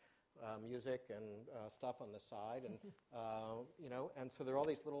teach music and stuff on the side, and and so there are all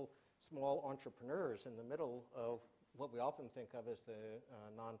these little small entrepreneurs in the middle of what we often think of as the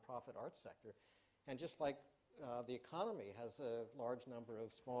nonprofit arts sector. And just like the economy has a large number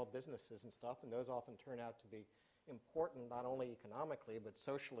of small businesses and stuff, and those often turn out to be important not only economically but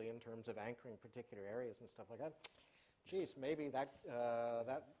socially in terms of anchoring particular areas and stuff like that. Geez, maybe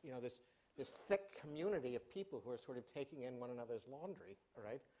this thick community of people who are sort of taking in one another's laundry,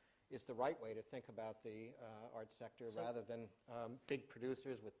 right, is the right way to think about the arts sector rather than big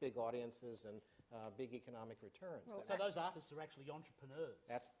producers with big audiences and big economic returns. Well, So those artists are actually entrepreneurs.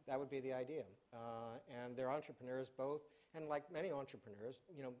 That would be the idea. And they're entrepreneurs both, and like many entrepreneurs,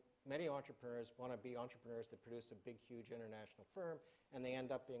 many entrepreneurs want to be entrepreneurs that produce a big, huge international firm, and they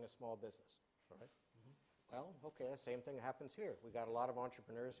end up being a small business, right? Well, okay, the same thing happens here. We got a lot of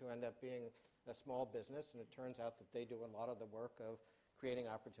entrepreneurs who end up being a small business, and it turns out that they do a lot of the work of creating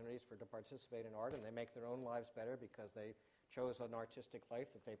opportunities to participate in art, and they make their own lives better because they chose an artistic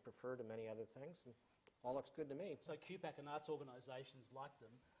life that they prefer to many other things, and all looks good to me. So QPAC and arts organisations like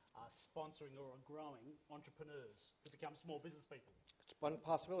them are sponsoring or are growing entrepreneurs to become small business people. It's one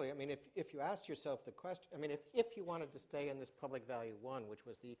possibility. I mean, if you asked yourself the question, I mean, if you wanted to stay in this public value one, which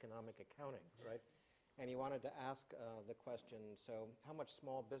was the economic accounting, right, and you wanted to ask the question, so how much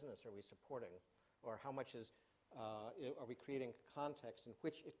small business are we supporting, or how much are we creating a context in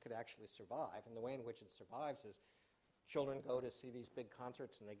which it could actually survive? And the way in which it survives is children go to see these big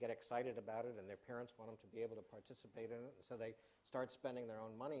concerts and they get excited about it, and their parents want them to be able to participate in it, and so they start spending their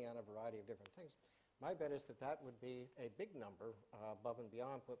own money on a variety of different things. My bet is that would be a big number above and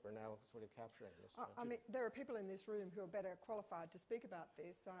beyond what we're now sort of capturing. I mean, there are people in this room who are better qualified to speak about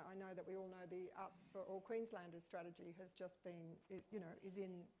this. I know that we all know the Arts for All Queenslanders strategy has just been, is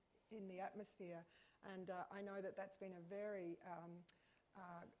in the atmosphere, and I know that that's been a very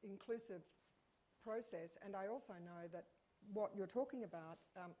inclusive process, and I also know that what you're talking about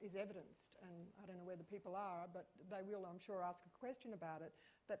is evidenced, and I don't know where the people are, but they will, I'm sure, ask a question about it,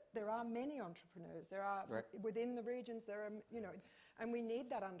 that there are many entrepreneurs. There are, right, within the regions, there are, and we need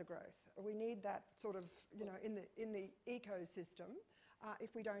that undergrowth. We need that sort of, in the ecosystem.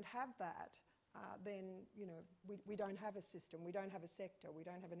 If we don't have that, then, we don't have a system, we don't have a sector, we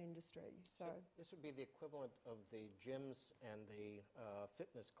don't have an industry. So this would be the equivalent of the gyms and the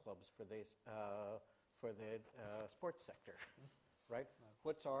fitness clubs for the sports sector, right?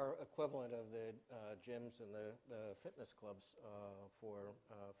 What's our equivalent of the gyms and the fitness clubs for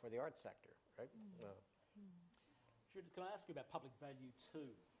the arts sector, right? Judith, can I ask you about public value too?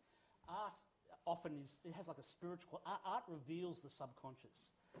 Art often has like a spiritual, art reveals the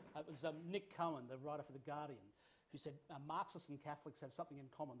subconscious. It was Nick Cohen, the writer for The Guardian, who said Marxists and Catholics have something in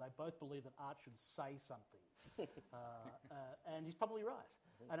common. They both believe that art should say something. And he's probably right.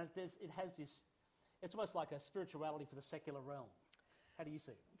 And it has this, it's almost like a spirituality for the secular realm. How do you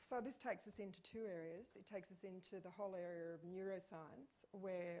see it? So this takes us into two areas. It takes us into the whole area of neuroscience,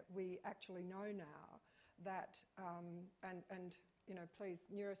 where we actually know now that, please,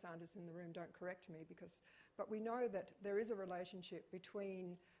 neuroscientists in the room, don't correct me, but we know that there is a relationship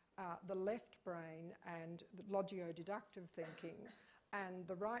between the left brain and the logio-deductive thinking and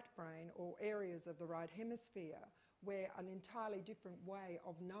the right brain, or areas of the right hemisphere, where an entirely different way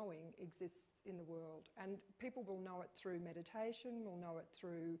of knowing exists in the world. And people will know it through meditation, will know it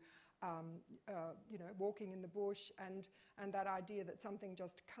through walking in the bush, and that idea that something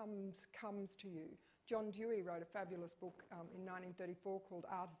just comes to you. John Dewey wrote a fabulous book in 1934 called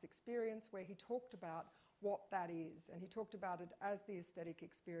Art as Experience, where he talked about what that is, and he talked about it as the aesthetic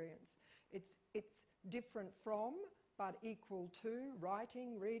experience. It's different from, but equal to,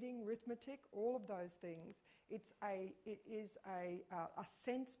 writing, reading, arithmetic, all of those things. It is a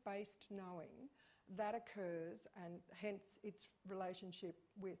sense-based knowing that occurs, and hence its relationship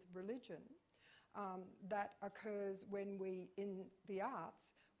with religion, that occurs when we, in the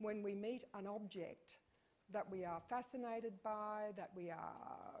arts, when we meet an object that we are fascinated by, that we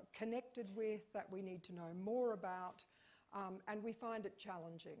are connected with, that we need to know more about, and we find it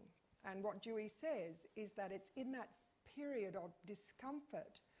challenging. And what Dewey says is that it's in that period of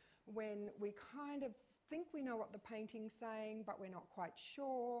discomfort when we kind of think we know what the painting's saying, but we're not quite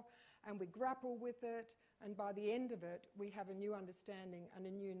sure, and we grapple with it, and by the end of it, we have a new understanding and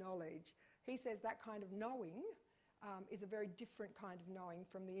a new knowledge. He says that kind of knowing is a very different kind of knowing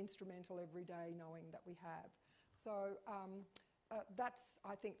from the instrumental everyday knowing that we have. So that's,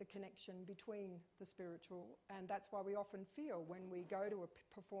 I think, the connection between the spiritual, and that's why we often feel when we go to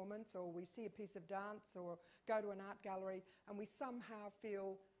a performance or we see a piece of dance or go to an art gallery and we somehow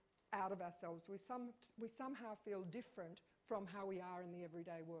feel out of ourselves. We somehow feel different from how we are in the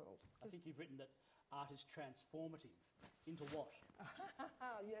everyday world. I think you've written that art is transformative. Into what?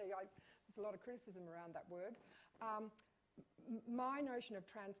 There's a lot of criticism around that word. My notion of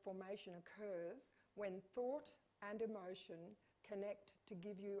transformation occurs when thought and emotion connect to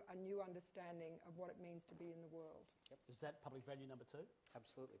give you a new understanding of what it means to be in the world. Yep. Is that public value number 2?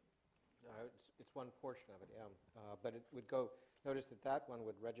 Absolutely. It's one portion of it, yeah. But it would go, notice that one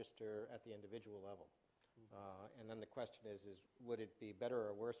would register at the individual level. And then the question is would it be better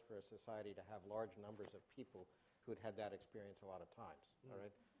or worse for a society to have large numbers of people who'd had that experience a lot of times, all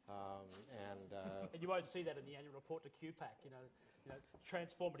right? And you won't see that in the annual report to QPAC,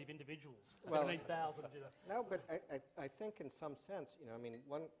 transformative individuals, Well, 17,000. No, but I think in some sense, I mean,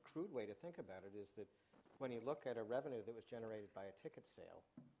 one crude way to think about it is that when you look at a revenue that was generated by a ticket sale,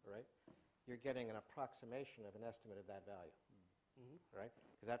 right, you're getting an approximation of an estimate of that value, right?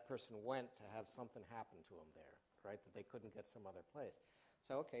 Because that person went to have something happen to them there, right, that they couldn't get some other place.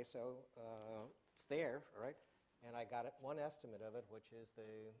 So, okay, it's there, right? And I got one estimate of it, which is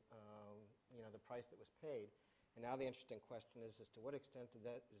the price that was paid. And now the interesting question is as to what extent does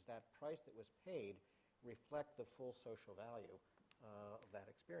that price that was paid reflect the full social value of that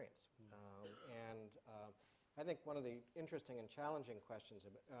experience? I think one of the interesting and challenging questions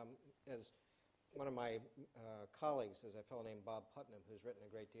is one of my colleagues is a fellow named Bob Putnam, who's written a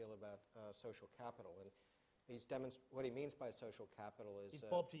great deal about social capital. And what he means by social capital is... He's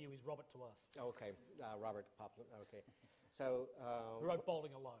Bob to you, he's Robert to us. Okay, Robert Poplin, okay. So... who wrote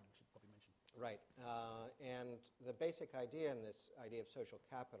Bowling Alone, I should probably mention. Right. And the basic idea in this idea of social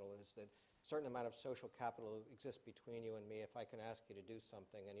capital is that a certain amount of social capital exists between you and me if I can ask you to do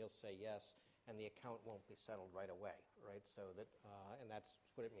something and you'll say yes, and the account won't be settled right away, right? So that, and that's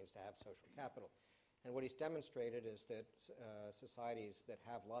what it means to have social capital. And what he's demonstrated is that societies that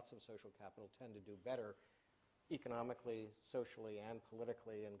have lots of social capital tend to do better economically, socially, and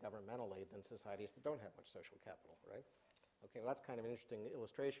politically and governmentally than societies that don't have much social capital, right? Okay, well, that's kind of an interesting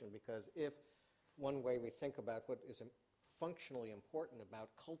illustration because if one way we think about what is functionally important about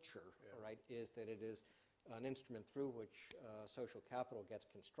culture, right, is that it is an instrument through which social capital gets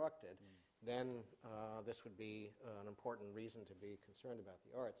constructed, then this would be an important reason to be concerned about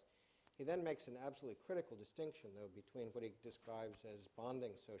the arts. He then makes an absolutely critical distinction, though, between what he describes as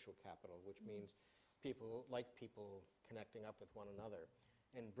bonding social capital, which means people connecting up with one another,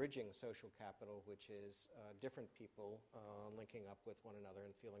 and bridging social capital, which is different people linking up with one another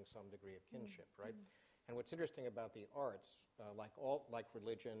and feeling some degree of kinship, right? And what's interesting about the arts, like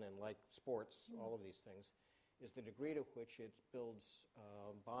religion and like sports, all of these things, is the degree to which it builds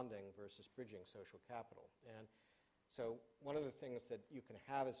bonding versus bridging social capital. And so one of the things that you can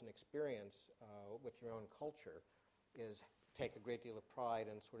have as an experience with your own culture is take a great deal of pride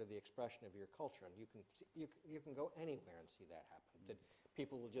in sort of the expression of your culture, and you can go anywhere and see that happen. That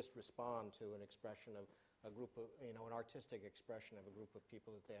people will just respond to an expression of a group of, an artistic expression of a group of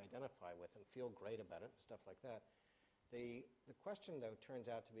people that they identify with and feel great about it and stuff like that. The question, though, turns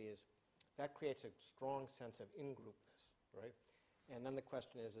out to be is that creates a strong sense of in-groupness, right? And then the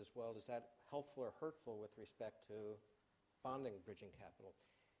question is well, is that helpful or hurtful with respect to bonding, bridging capital?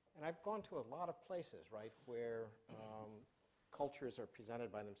 And I've gone to a lot of places, right, where cultures are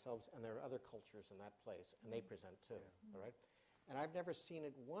presented by themselves, and there are other cultures in that place, and they present too, all right? And I've never seen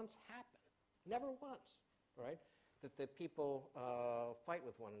it once happen, never once, all right, that the people fight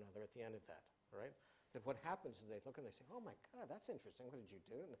with one another at the end of that, all right? That what happens is they look and they say, oh my God, that's interesting, what did you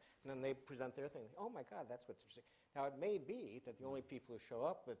do? And then they present their thing, oh my God, that's what's interesting. Now it may be that the only people who show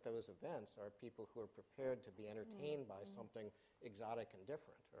up at those events are people who are prepared to be entertained by something exotic and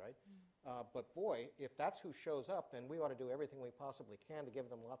different, right? But boy, if that's who shows up, then we ought to do everything we possibly can to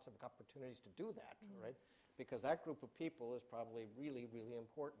give them lots of opportunities to do that, right? Because that group of people is probably really, really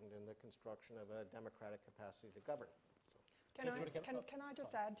important in the construction of a democratic capacity to govern. Can I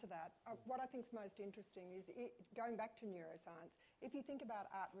just add to that? What I think is most interesting is, going back to neuroscience, if you think about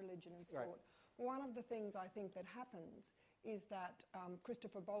art, religion and sport, one of the things I think that happens is that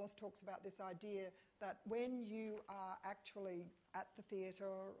Christopher Bollas talks about this idea that when you are actually at the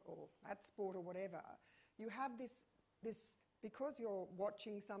theatre or at sport or whatever, you have this, because you're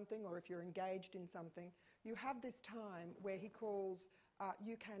watching something or if you're engaged in something, you have this time where he calls,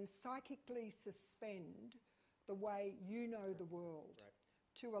 you can psychically suspend the way you know the world,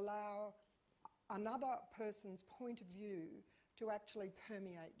 to allow another person's point of view to actually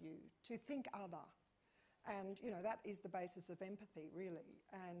permeate you, to think other. And, that is the basis of empathy, really.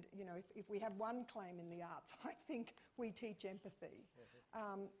 And, if we have one claim in the arts, I think we teach empathy.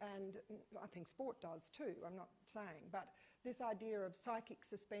 And I think sport does too, I'm not saying. But this idea of psychic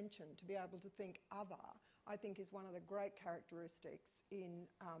suspension, to be able to think other, I think is one of the great characteristics in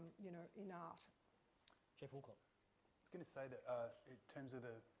art. Geoff Woolcock. I was going to say that in terms of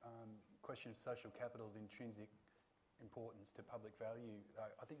the question of social capital's intrinsic importance to public value,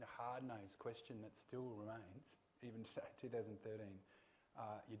 I think the hard-nosed question that still remains, even today, 2013,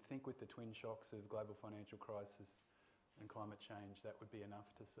 you'd think with the twin shocks of global financial crisis and climate change, that would be enough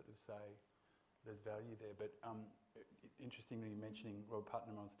to sort of say there's value there. But interestingly, mentioning Rob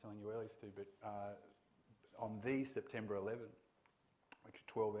Putnam, I was telling you earlier, Stu, but on the September 11, actually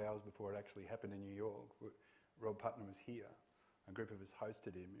 12 hours before it actually happened in New York, Rob Putnam was here. A group of us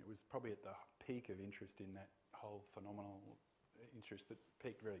hosted him. It was probably at the peak of interest in that whole phenomenal interest that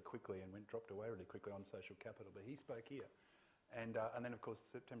peaked very quickly and dropped away really quickly on social capital. But he spoke here. And then, of course,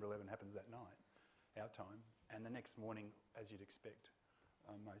 September 11 happens that night, our time. And the next morning, as you'd expect,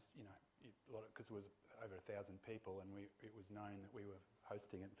 because it was over 1,000 people and it was known that we were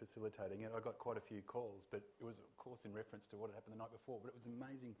hosting it and facilitating it, I got quite a few calls, but it was, of course, in reference to what had happened the night before. But it was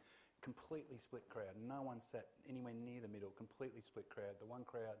amazing, completely split crowd. No one sat anywhere near the middle, completely split crowd. The one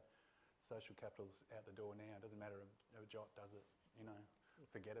crowd, social capital's out the door now. It doesn't matter if a jot does it,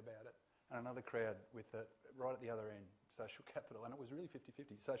 forget about it. And another crowd with right at the other end, social capital. And it was really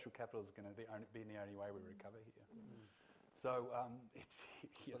 50-50. Social capital is going to be the only way we recover here. So it's...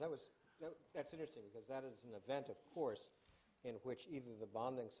 Yeah. Well, that's interesting because that is an event, of course, in which either the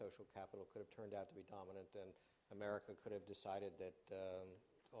bonding social capital could have turned out to be dominant and America could have decided that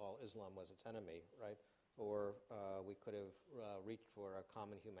all Islam was its enemy, right? Or we could have reached for a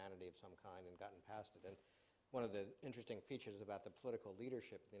common humanity of some kind and gotten past it. And one of the interesting features about the political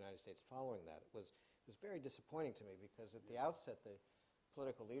leadership in the United States following that was very disappointing to me because at the outset, the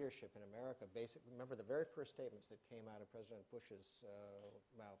political leadership in America basically, remember the very first statements that came out of President Bush's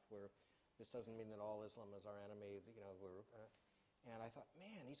mouth were, this doesn't mean that all Islam is our enemy, and I thought,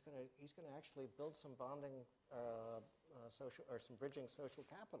 man, he's going to actually build some bonding social or some bridging social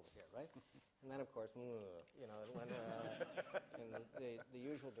capital here, right? And then, of course, it went in the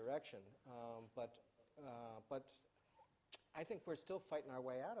usual direction. But I think we're still fighting our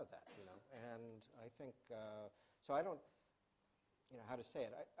way out of that, And I think so. I don't, how to say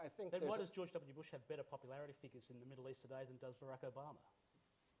it. I think. Then why does George W. Bush have better popularity figures in the Middle East today than does Barack Obama?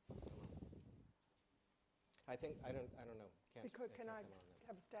 I think I don't know. Can I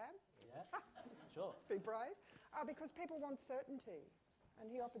have a stab? Yeah, sure. Be brave. Because people want certainty, and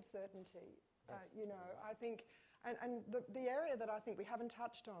he offered certainty. I think, and the area that I think we haven't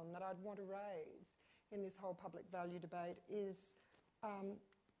touched on that I'd want to raise in this whole public value debate is,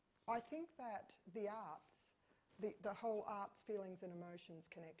 I think that the arts, the whole arts, feelings and emotions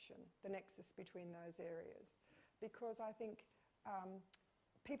connection, the nexus between those areas, because I think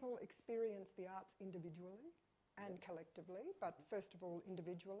people experience the arts individually and collectively, but first of all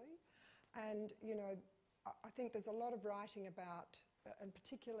individually. And, I think there's a lot of writing about, and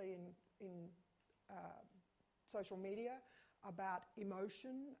particularly in social media, about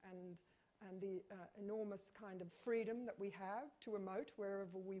emotion and the enormous kind of freedom that we have to emote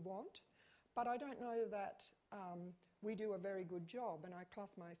wherever we want. But I don't know that we do a very good job, and I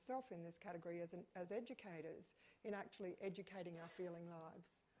class myself in this category as educators, in actually educating our feeling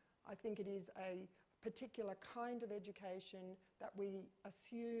lives. I think it is a particular kind of education that we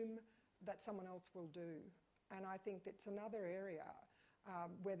assume that someone else will do. And I think that's another area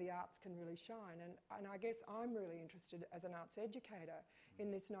where the arts can really shine. And I guess I'm really interested as an arts educator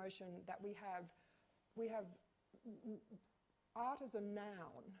in this notion that we have art as a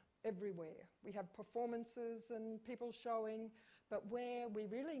noun everywhere. We have performances and people showing, but where we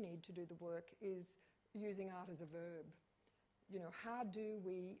really need to do the work is using art as a verb. How do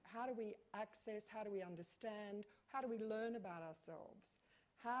we access, how do we understand, how do we learn about ourselves?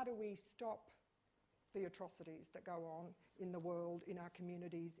 How do we stop the atrocities that go on in the world, in our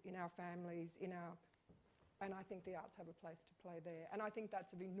communities, in our families, and I think the arts have a place to play there. And I think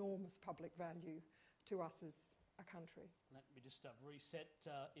that's of enormous public value to us as a country. Let me just reset.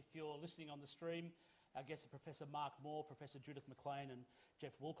 If you're listening on the stream, our guests are Professor Mark Moore, Professor Judith McLean and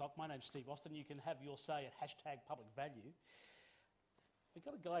Geoff Woolcock. My name's Steve Austin. You can have your say at #publicvalue. We've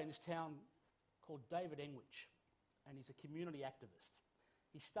got a guy in this town called David Engwich, and he's a community activist.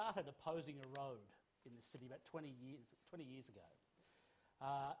 He started opposing a road in this city about 20 years ago.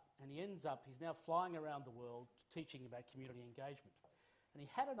 And he's now flying around the world teaching about community engagement. And he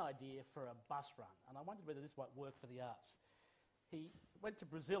had an idea for a bus run, and I wondered whether this might work for the arts. He went to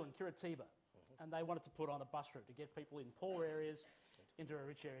Brazil in Curitiba, and they wanted to put on a bus route to get people in poor areas into a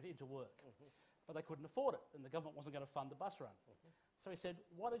rich area into work. But they couldn't afford it, and the government wasn't going to fund the bus run. So he said,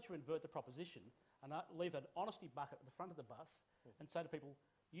 why don't you invert the proposition and leave an honesty bucket at the front of the bus and say to people,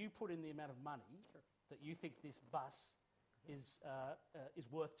 you put in the amount of money that you think this bus is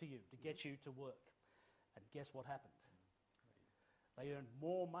worth to you to get you to work. And guess what happened? They earned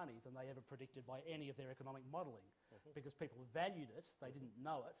more money than they ever predicted by any of their economic modelling because people valued it, they didn't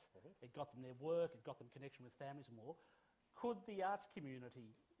know it, it got them their work, it got them connection with families and more. Could the arts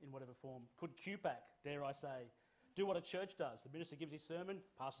community, in whatever form, could QPAC, dare I say, do what a church does? The minister gives his sermon,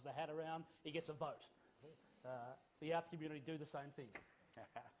 passes the hat around, he gets a vote. The arts community do the same thing.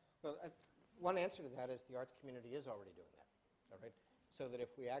 Well, one answer to that is the arts community is already doing that, all right? So that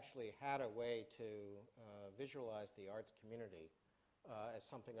if we actually had a way to visualize the arts community as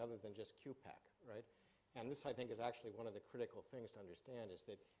something other than just QPAC, right? And this, I think, is actually one of the critical things to understand is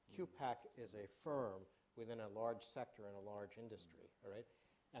that QPAC is a firm within a large sector and a large industry, all right?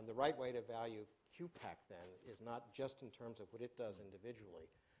 And the right way to value QPAC, then, is not just in terms of what it does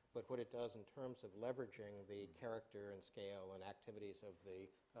individually, but what it does in terms of leveraging the character and scale and activities of the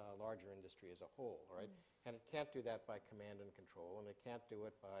larger industry as a whole, all right? And it can't do that by command and control, and it can't do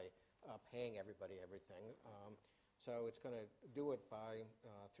it by paying everybody everything. So it's going to do it by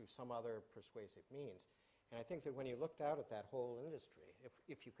through some other persuasive means. And I think that when you looked out at that whole industry,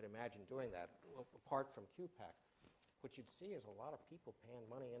 if you could imagine doing that, apart from QPAC, what you'd see is a lot of people paying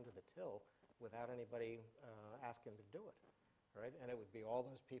money into the till without anybody asking to do it, right? And it would be all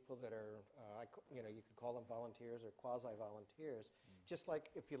those people that are, you could call them volunteers or quasi-volunteers. Just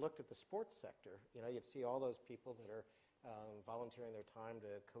like if you looked at the sports sector, you'd see all those people that are volunteering their time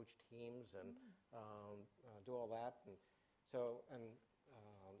to coach teams and do all that. And so,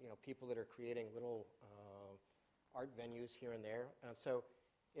 people that are creating little art venues here and there. And so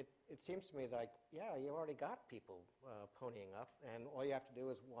it seems to me like, yeah, you already got people ponying up, and all you have to do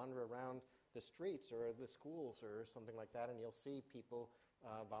is wander around the streets or the schools or something like that, and you'll see people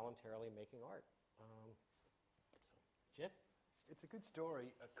voluntarily making art. Geoff? It's a good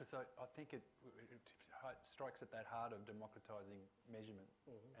story because I think it strikes at that heart of democratising measurement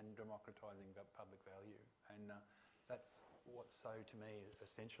and democratising public value. And that's what's so, to me,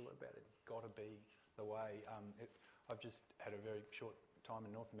 essential about it. It's got to be the way. I've just had a very short time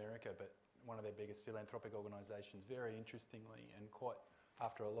in North America, but one of their biggest philanthropic organisations, very interestingly, and quite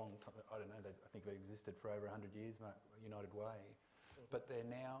after a long time, I don't know, I think they've existed for over 100 years, United Way, but they're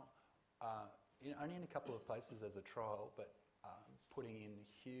now only in a couple of places as a trial, but putting in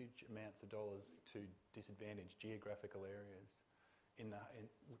huge amounts of dollars to disadvantaged geographical areas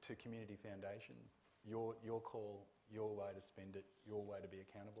to community foundations. Your call, your way to spend it, your way to be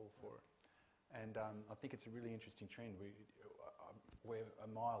accountable for it. And I think it's a really interesting trend. We're a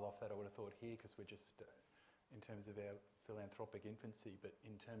mile off that, I would have thought, here, because we're just, in terms of our philanthropic infancy, but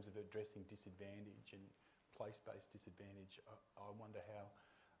in terms of addressing disadvantage and place-based disadvantage, I wonder how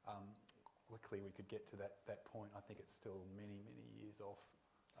quickly we could get to that point. I think it's still many, many years off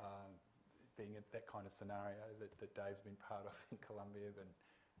being at that kind of scenario that Dave's been part of in Colombia. And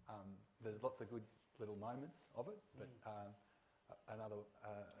there's lots of good little moments of it, but another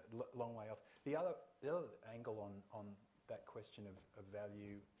long way off. The other angle on that question of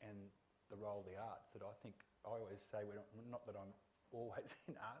value and the role of the arts that I think I always say, not that I'm always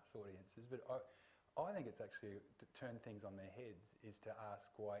in arts audiences, but I think it's actually to turn things on their heads is to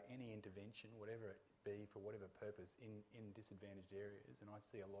ask why any intervention, whatever it be, for whatever purpose, in disadvantaged areas, and I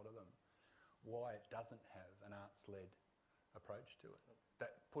see a lot of them, why it doesn't have an arts-led approach to it.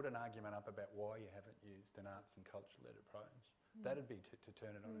 That put an argument up about why you haven't used an arts and culture-led approach. That'd be to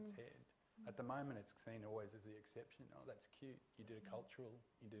turn it on its head. At the moment, it's seen always as the exception. Oh, that's cute. You did a cultural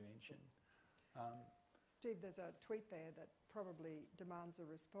intervention. Steve, there's a tweet there that probably demands a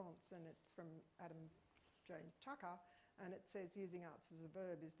response, and it's from Adam James Tucker, and it says, using arts as a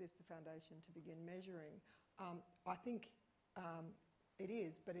verb, is this the foundation to begin measuring? I think it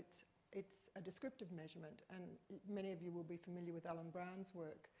is, but it's a descriptive measurement, and many of you will be familiar with Alan Brown's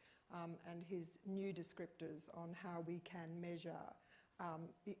work and his new descriptors on how we can measure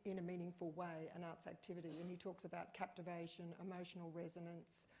in a meaningful way an arts activity. And he talks about captivation, emotional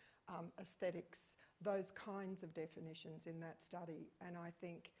resonance, aesthetics, those kinds of definitions in that study. And I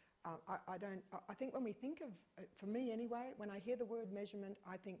think I think when we think of, for me anyway, when I hear the word measurement,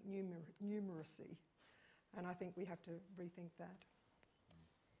 I think numeracy, and I think we have to rethink that.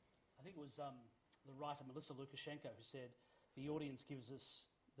 I think it was the writer Melissa Lukashenko who said, the audience gives us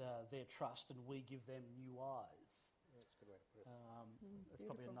their trust and we give them new eyes. That's a good way to put it. That's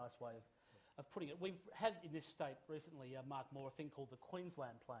probably a nice way of putting it. We've had in this state recently, Mark Moore, a thing called the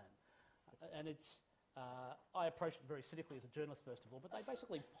Queensland Plan. And it's, I approached it very cynically as a journalist, first of all, but they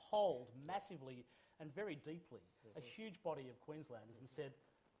basically polled massively and very deeply a huge body of Queenslanders and said,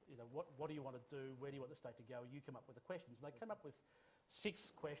 what do you want to do? Where do you want the state to go? You come up with the questions. And they came up with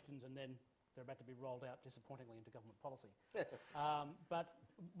 6 questions, and then they're about to be rolled out, disappointingly, into government policy. But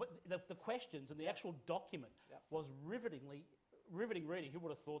the questions and the actual document was riveting reading. Who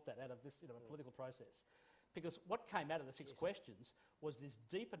would have thought that out of this political process? Because what came out of the 6 questions was this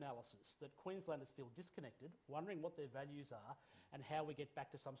deep analysis that Queenslanders feel disconnected, wondering what their values are and how we get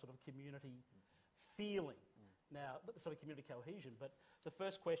back to some sort of community feeling. Now, not sort of community cohesion, but the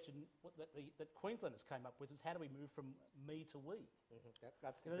first question that Queenslanders came up with was how do we move from me to we?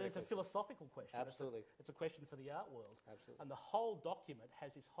 That's the It's a philosophical question. Absolutely. It's a question for the art world. Absolutely. And the whole document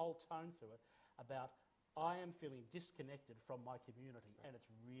has this whole tone through it about I am feeling disconnected from my community and it's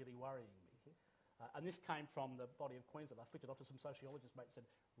really worrying me. And this came from the body of Queensland. I flicked it off to some sociologists, mate, and said,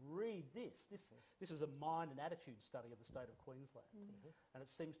 read this. This is a mind and attitude study of the state of Queensland. And it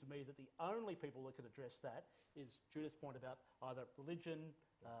seems to me that the only people that can address that is Judith's point about either religion,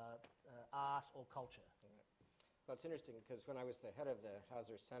 art or culture. Well, it's interesting because when I was the head of the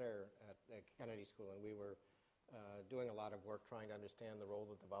Hauser Center at the Kennedy School and we were doing a lot of work trying to understand the role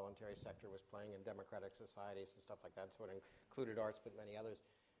that the voluntary sector was playing in democratic societies and stuff like that, so it included arts but many others.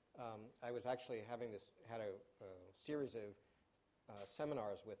 I was actually had a series of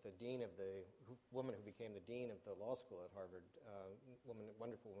seminars with the dean of the woman who became the dean of the law school at Harvard,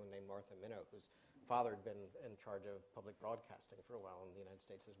 wonderful woman named Martha Minow, whose father had been in charge of public broadcasting for a while in the United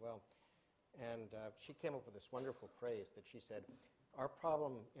States as well. And she came up with this wonderful phrase that she said, our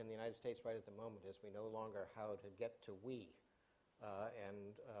problem in the United States right at the moment is we no longer how to get to we.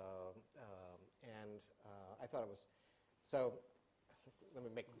 And I thought it was, so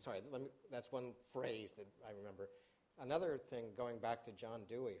that's one phrase that I remember. Another thing, going back to John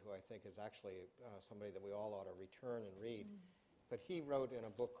Dewey, who I think is actually somebody that we all ought to return and read, but he wrote in a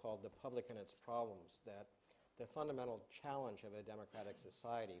book called The Public and Its Problems that the fundamental challenge of a democratic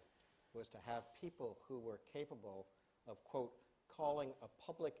society was to have people who were capable of, quote, calling a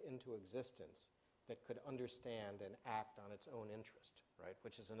public into existence that could understand and act on its own interest, right?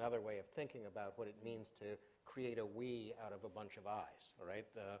 Which is another way of thinking about what it means to create a we out of a bunch of I's, all right?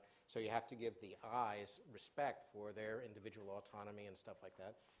 So you have to give the I's respect for their individual autonomy and stuff like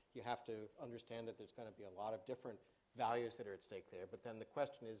that. You have to understand that there's going to be a lot of different values that are at stake there. But then the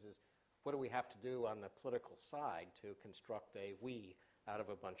question is what do we have to do on the political side to construct a we out of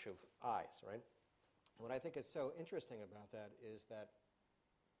a bunch of I's, right? And what I think is so interesting about that is that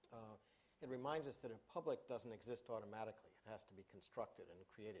it reminds us that a public doesn't exist automatically. It has to be constructed and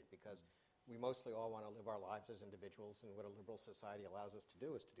created because we mostly all want to live our lives as individuals, and what a liberal society allows us to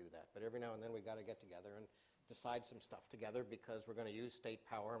do is to do that. But every now and then we've got to get together and decide some stuff together because we're going to use state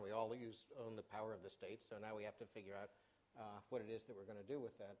power, and we all own the power of the state, so now we have to figure out what it is that we're going to do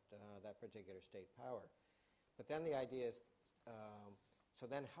with that particular state power. But then the idea is, so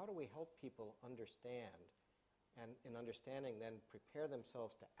then how do we help people understand, and in understanding then prepare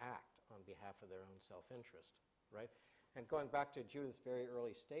themselves to act on behalf of their own self-interest, right? And going back to Judith's very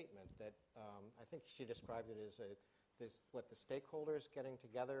early statement that I think she described it as the stakeholders getting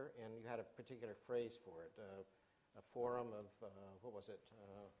together, and you had a particular phrase for it, a forum of, what was it?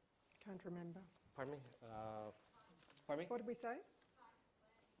 Can't remember. Pardon me? Pardon me? What did we say?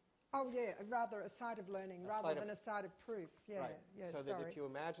 Oh, yeah, rather a site of learning rather than a site of proof. Yeah, right. Yeah, so sorry. that if you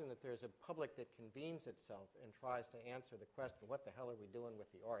imagine that there's a public that convenes itself and tries to answer the question, what the hell are we doing with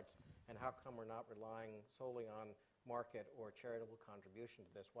the arts, and how come we're not relying solely on market or charitable contribution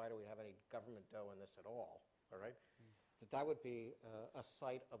to this? Why do we have any government dough in this at all? All right? That would be a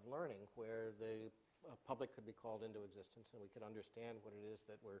site of learning where the public could be called into existence and we could understand what it is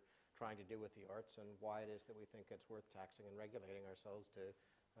that we're trying to do with the arts and why it is that we think it's worth taxing and regulating ourselves to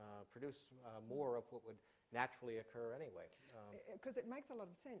produce more of what would naturally occur anyway. Because it makes a lot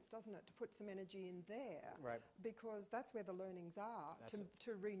of sense, doesn't it, to put some energy in there? Right. Because that's where the learnings are,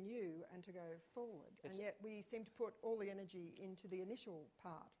 to renew and to go forward. And yet we seem to put all the energy into the initial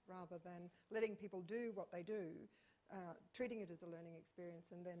part rather than letting people do what they do, treating it as a learning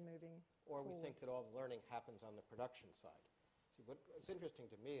experience and then moving Or forward. we think that all the learning happens on the production side. See, what's interesting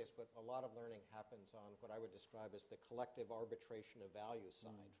to me is what a lot of learning happens on what I would describe as the collective arbitration of value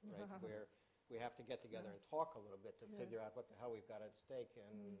side, right? Where we have to get together and talk a little bit to figure out what the hell we've got at stake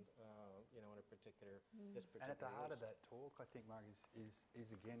in, in a particular, this particular And at the heart issue. of that talk, I think, Mark,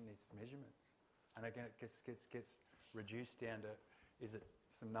 is again these measurements. And again, it gets reduced down to, is it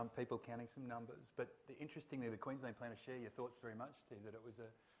some people counting some numbers? But interestingly, the Queensland Plan, I share your thoughts very much, Steve, that it was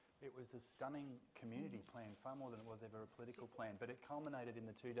a stunning community plan, far more than it was ever a political plan. But it culminated in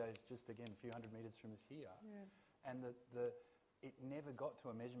the 2 days, just again, a few hundred metres from us here. Yeah. And it never got to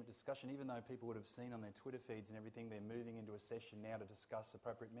a measurement discussion, even though people would have seen on their Twitter feeds and everything, they're moving into a session now to discuss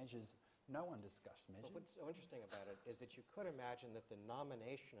appropriate measures. No one discussed measures. But what's so interesting about it is that you could imagine that the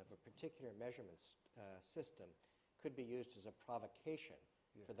nomination of a particular measurement system could be used as a provocation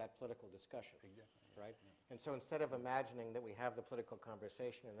for that political discussion. Exactly. Right? And so instead of imagining that we have the political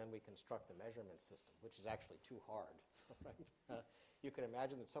conversation and then we construct the measurement system, which is actually too hard, right? You can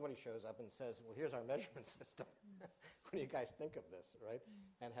imagine that somebody shows up and says, well, here's our measurement system. What do you guys think of this, right?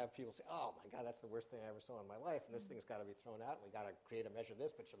 And have people say, oh my God, that's the worst thing I ever saw in my life, and this thing's got to be thrown out, and we got to create a measure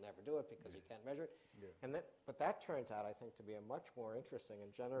this, but you'll never do it because you can't measure it. And but that turns out, I think, to be a much more interesting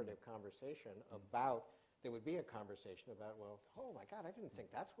and generative conversation about. There would be a conversation about, well, oh my God, I didn't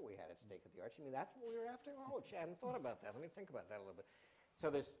think that's what we had at stake at the Arts. You mean that's what we were after? Oh, gee, I hadn't thought about that. Let me think about that a little bit. So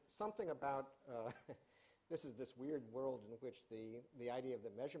there's something about, this is this weird world in which the idea of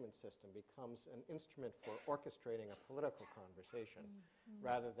the measurement system becomes an instrument for orchestrating a political conversation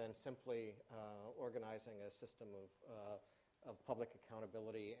rather than simply organizing a system of public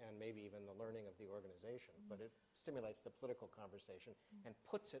accountability and maybe even the learning of the organization. But it stimulates the political conversation and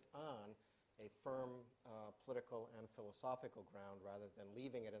puts it on a firm political and philosophical ground rather than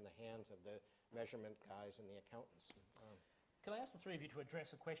leaving it in the hands of the measurement guys and the accountants. Can I ask the three of you to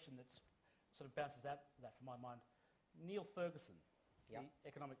address a question that sort of bounces out that from my mind? Neil Ferguson, the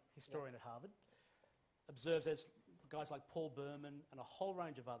economic historian at Harvard, observes, as guys like Paul Berman and a whole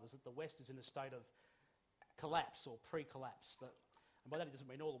range of others, that the West is in a state of collapse or pre-collapse. And by that he doesn't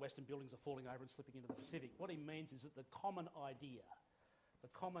mean all the Western buildings are falling over and slipping into the Pacific. What he means is that the common idea, the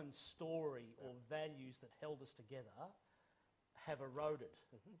common story or values that held us together have eroded.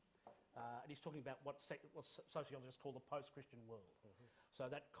 And he's talking about what sociologists call the post-Christian world. So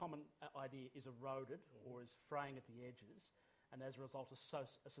that common idea is eroded or is fraying at the edges, and as a result,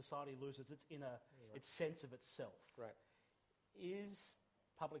 a society loses its inner, its sense of itself. Right. Is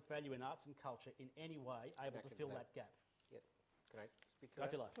public value in arts and culture in any way able to fill that gap? Yeah. Can I speak to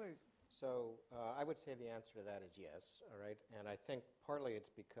that? Please. So I would say the answer to that is yes, all right? And I think partly it's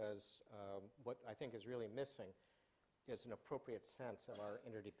because what I think is really missing is an appropriate sense of our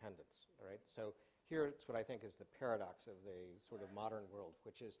interdependence, all right? So here it's what I think is the paradox of the sort of modern world,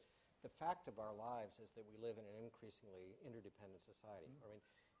 which is the fact of our lives is that we live in an increasingly interdependent society. I mean,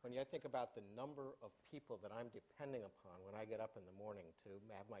 when you think about the number of people that I'm depending upon when I get up in the morning to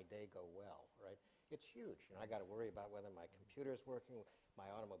have my day go well, right? It's huge. You know, I got to worry about whether my computer's working, my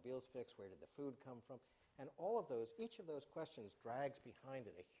automobile's fixed, where did the food come from? And all of those, each of those questions drags behind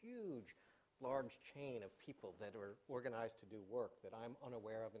it a huge, large chain of people that are organized to do work that I'm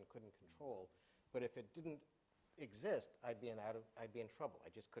unaware of and couldn't control. But if it didn't exist, I'd be in trouble.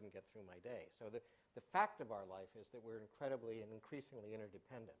 I just couldn't get through my day. So the fact of our life is that we're incredibly and increasingly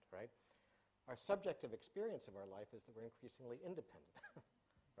interdependent, right? Our subjective experience of our life is that we're increasingly independent,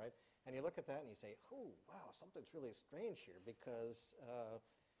 right? And you look at that and you say, oh, wow, something's really strange here because,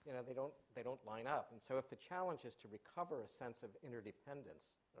 you know, they don't line up. And so if the challenge is to recover a sense of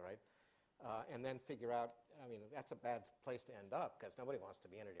interdependence, all right, and then figure out, I mean, that's a bad place to end up because nobody wants to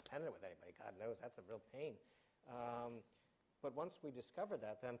be interdependent with anybody. God knows that's a real pain. But once we discover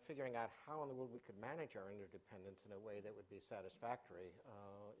that, then figuring out how in the world we could manage our interdependence in a way that would be satisfactory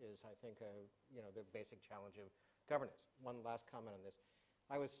is, I think, you know, the basic challenge of governance. One last comment on this.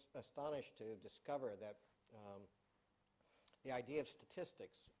 I was astonished to discover that the idea of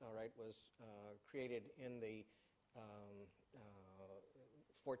statistics, all right, was created in the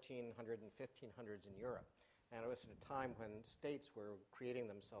 1400s and 1500s in Europe. And it was at a time when states were creating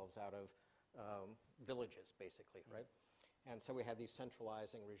themselves out of villages, basically, right? And so we had these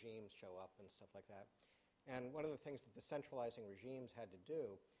centralizing regimes show up and stuff like that. And one of the things that the centralizing regimes had to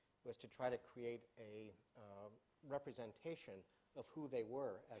do was to try to create a representation of who they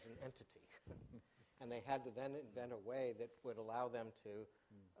were as an entity. And they had to then invent a way that would allow them to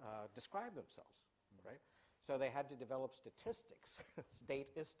describe themselves, right? So they had to develop statistics,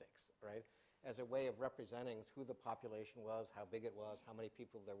 statistics, right, as a way of representing who the population was, how big it was, how many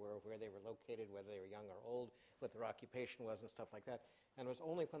people there were, where they were located, whether they were young or old, what their occupation was, and stuff like that. And it was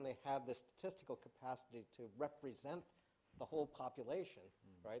only when they had the statistical capacity to represent the whole population,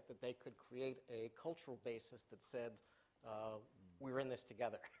 right, that they could create a cultural basis that said, we're in this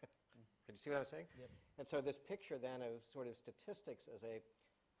together. Can you see what I'm saying? Yep. And so this picture then of sort of statistics as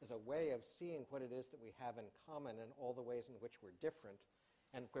a way of seeing what it is that we have in common and all the ways in which we're different,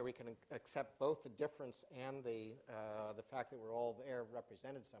 and where we can accept both the difference and the fact that we're all there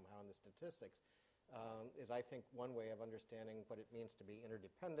represented somehow in the statistics, is, I think, one way of understanding what it means to be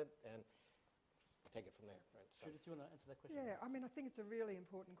interdependent, and take it from there. Right? So. Judith, do you want to answer that question? Yeah, I mean, I think it's a really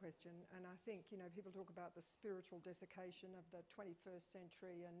important question, and I think, you know, people talk about the spiritual desiccation of the 21st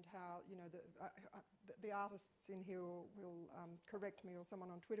century and how, you know, the artists in here will correct me, or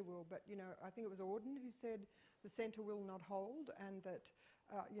someone on Twitter will, but, you know, I think it was Auden who said the centre will not hold, and that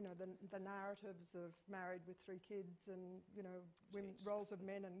the narratives of married with 3 kids and, roles of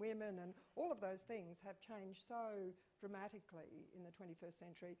men and women and all of those things have changed so dramatically in the 21st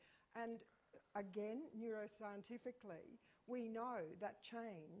century. And again, neuroscientifically, we know that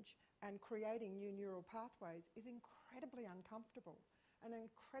change and creating new neural pathways is incredibly uncomfortable and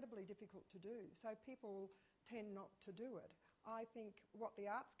incredibly difficult to do. So people tend not to do it. I think what the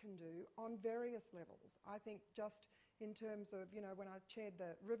arts can do on various levels, I think just in terms of, when I chaired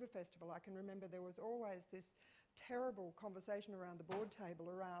the River Festival, I can remember there was always this terrible conversation around the board table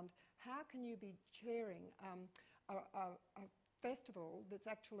around how can you be chairing a festival that's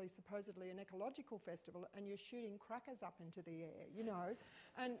actually supposedly an ecological festival and you're shooting crackers up into the air,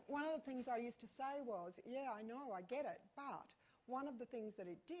 And one of the things I used to say was, yeah, I know, I get it, but one of the things that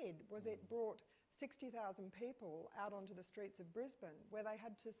it did was it brought 60,000 people out onto the streets of Brisbane where they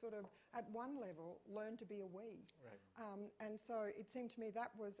had to sort of, at one level, learn to be a we. Right. And so it seemed to me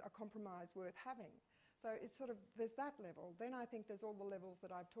that was a compromise worth having. So it's sort of, there's that level. Then I think there's all the levels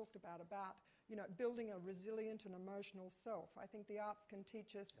that I've talked about, building a resilient and emotional self. I think the arts can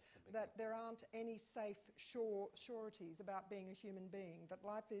teach us that there aren't any safe sureties about being a human being, that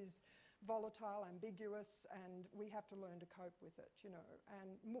life is volatile, ambiguous, and we have to learn to cope with it,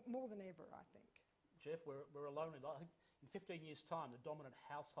 and more than ever, I think. Geoff, we're alone in life. In 15 years' time, the dominant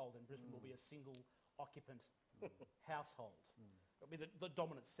household in Brisbane will be a single occupant household. It'll be the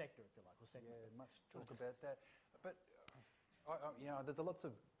dominant sector, if you like, or segment. Yeah, much talk about that. But, there's lots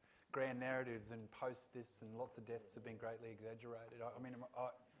of grand narratives and post this and lots of deaths have been greatly exaggerated.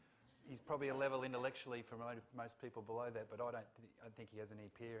 He's probably a level intellectually for most people below that, but I think he has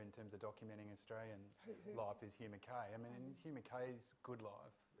any peer in terms of documenting Australian life is Hugh McKay. Hugh McKay's good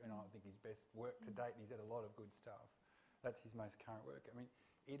life, I think his best work to date, and he's had a lot of good stuff. That's his most current work.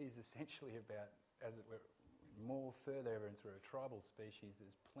 It is essentially about, as it were, more further evidence we're a tribal species.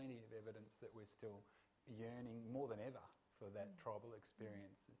 There's plenty of evidence that we're still yearning more than ever for that tribal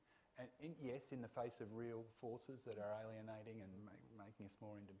experience. And yes, in the face of real forces that are alienating and making us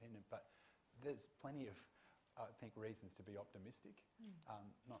more independent, but there's plenty of, I think, reasons to be optimistic.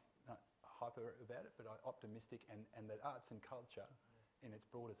 Not hyper about it, but optimistic, and that arts and culture, in its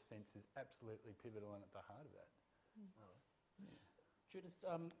broadest sense, is absolutely pivotal and at the heart of that. Judith,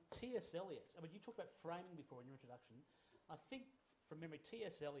 T.S. Eliot, you talked about framing before in your introduction. I think, from memory,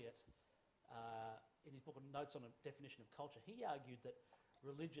 T.S. Eliot, in his book on Notes on a Definition of Culture, he argued that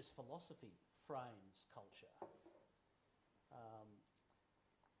religious philosophy frames culture.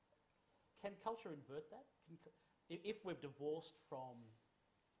 Can culture invert that? If we've divorced from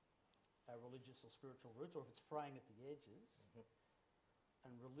our religious or spiritual roots, or if it's fraying at the edges,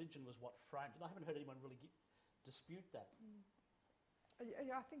 and religion was what framed it, I haven't heard anyone really dispute that.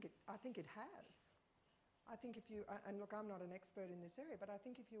 Yeah, I think it has. I think if you, and look, I'm not an expert in this area, but I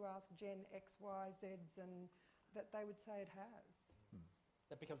think if you ask Gen X, Y, Zs, and that they would say it has.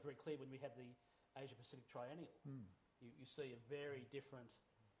 That becomes very clear when we have the Asia-Pacific Triennial. You see a very different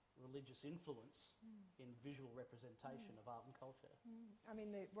religious influence in visual representation of art and culture.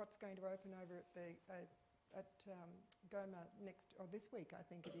 What's going to open over at Goma this week, I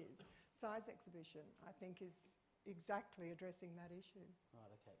think it is, size exhibition, I think is exactly addressing that issue.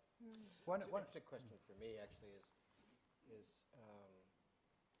 Right, okay. One interesting question for me actually is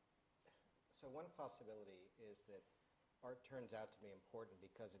so one possibility is that art turns out to be important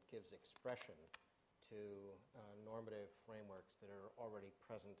because it gives expression to normative frameworks that are already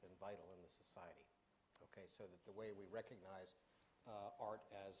present and vital in the society. Okay, so that the way we recognize art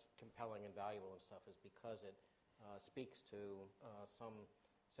as compelling and valuable and stuff is because it speaks to some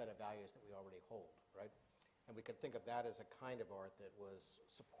set of values that we already hold, right? And we could think of that as a kind of art that was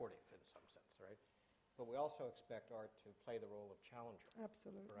supportive in some sense, right? But we also expect art to play the role of challenger.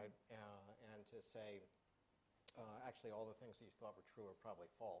 Absolutely. Right? And to say, actually all the things that you thought were true are probably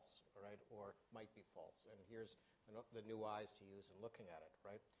false, right? Or might be false. And here's the new eyes to use in looking at it,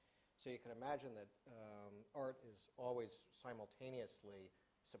 right? So you can imagine that art is always simultaneously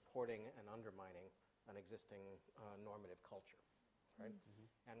supporting and undermining an existing normative culture, right?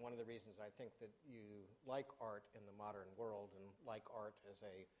 And one of the reasons I think that you like art in the modern world and like art as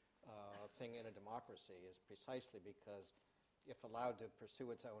a thing in a democracy is precisely because if allowed to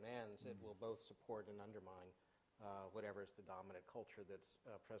pursue its own ends, it will both support and undermine whatever is the dominant culture that's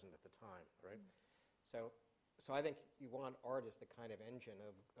present at the time, right? So I think you want art as the kind of engine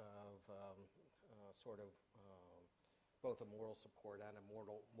of both a moral support and a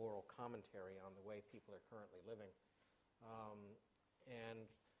moral commentary on the way people are currently living.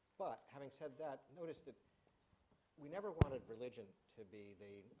 But having said that, notice that we never wanted religion to be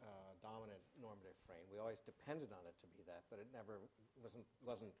the dominant normative frame. We always depended on it to be that, but it never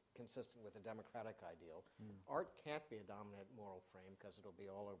wasn't consistent with a democratic ideal. Art can't be a dominant moral frame because it'll be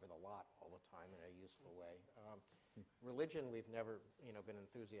all over the lot all the time in a useful way. Religion, we've never, been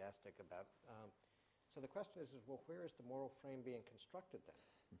enthusiastic about. So the question is, well, where is the moral frame being constructed then?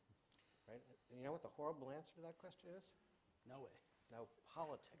 Right? And you know what the horrible answer to that question is? Nowhere. No,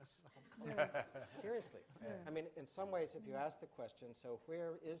 politics. Seriously. Yeah. I mean, in some ways, if you ask the question, so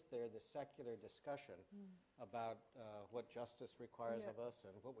where is there the secular discussion about what justice requires of us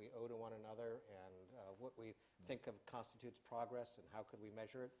and what we owe to one another and what we think of constitutes progress and how could we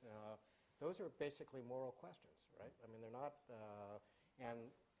measure it? Those are basically moral questions, right? I mean, they're not,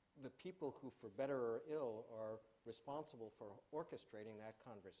 and the people who, for better or ill, are responsible for orchestrating that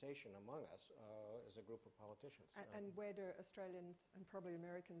conversation among us as a group of politicians. And where do Australians and probably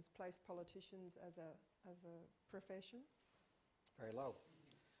Americans place politicians as a profession? Very low.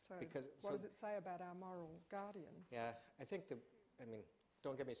 So Because- what so- does it say about our moral guardians? Yeah, I think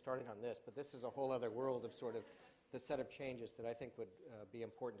don't get me started on this, but this is a whole other world of sort of the set of changes that I think would be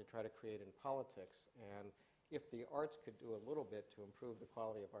important to try to create in politics. And if the arts could do a little bit to improve the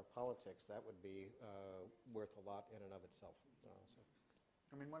quality of our politics, that would be worth a lot in and of itself.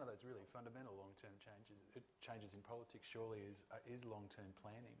 I mean, one of those really fundamental long-term changes in politics surely is long-term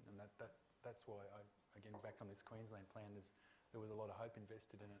planning, and that's why again back on this Queensland plan, there was a lot of hope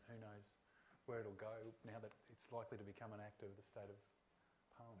invested in it. Who knows where it'll go now that it's likely to become an act of the state of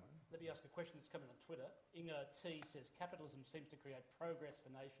Parliament. Let me ask a question that's coming on Twitter. Inga T says, capitalism seems to create progress for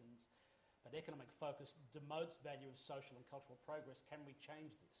nations, but economic focus demotes value of social and cultural progress. Can we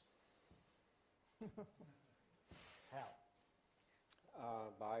change this? How?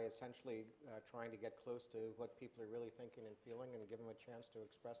 By essentially trying to get close to what people are really thinking and feeling and give them a chance to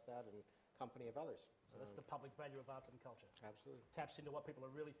express that in company of others. So that's the public value of arts and culture. Absolutely. Taps into what people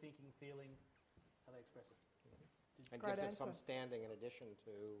are really thinking, feeling, how they express it. And Great gives it some answer. standing in addition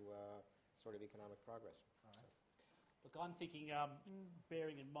to sort of economic progress. Look, I'm thinking,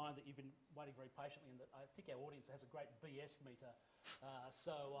 bearing in mind that you've been waiting very patiently, and that I think our audience has a great BS meter,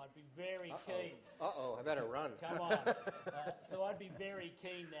 so I'd be very keen. I better run. Come on. So I'd be very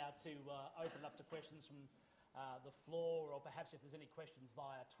keen now to open up to questions from the floor, or perhaps if there's any questions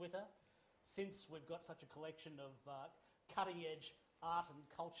via Twitter. Since we've got such a collection of cutting-edge art and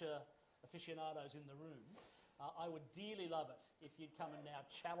culture aficionados in the room, I would dearly love it if you'd come and now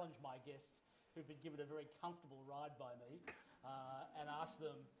challenge my guests who've been given a very comfortable ride by me and ask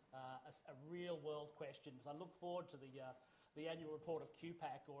them a real-world question. Because I look forward to the annual report of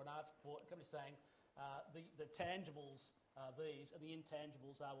QPAC or an arts company saying the tangibles are these and the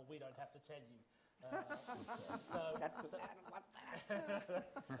intangibles are, well, we don't have to tell you.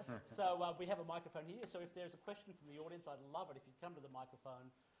 So we have a microphone here. So if there's a question from the audience, I'd love it if you'd come to the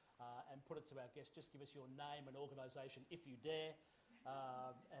microphone and put it to our guest. Just give us your name and organisation if you dare.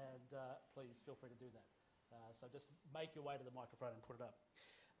 And please feel free to do that. So just make your way to the microphone and put it up.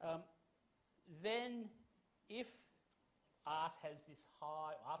 Then, if art and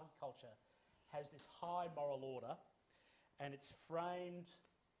culture has this high moral order, and it's framed,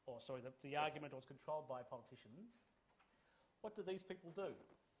 the argument was controlled by politicians, what do these people do?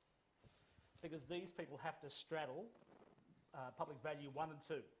 Because these people have to straddle public value 1 and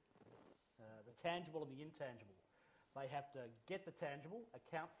 2, the tangible and the intangible. They have to get the tangible,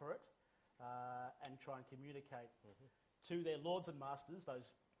 account for it, and try and communicate to their lords and masters,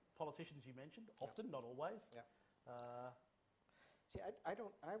 those politicians you mentioned, often, not always. Yeah. See,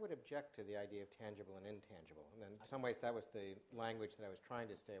 I would object to the idea of tangible and intangible. And in some ways, that was the language that I was trying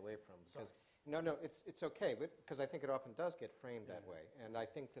to stay away from. Because, no, it's okay, but because I think it often does get framed that way. And I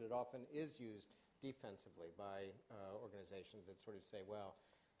think that it often is used defensively by organizations that sort of say, well,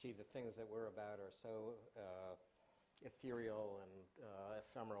 gee, the things that we're about are so ethereal and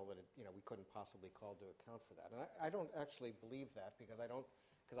ephemeral that we couldn't possibly call to account for that. And I don't actually believe that because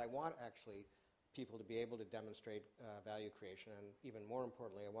I want actually people to be able to demonstrate value creation, and even more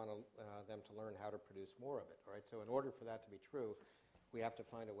importantly, I want them to learn how to produce more of it. All right. So in order for that to be true, we have to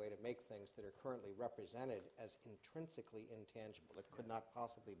find a way to make things that are currently represented as intrinsically intangible, that could not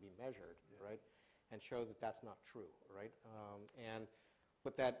possibly be measured, right, and show that that's not true, right. And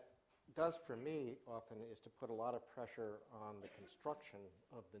what that does for me often is to put a lot of pressure on the construction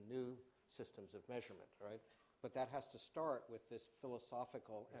of the new systems of measurement, right? But that has to start with this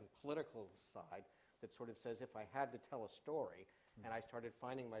philosophical and political side that sort of says if I had to tell a story and I started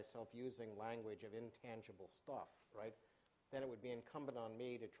finding myself using language of intangible stuff, right, then it would be incumbent on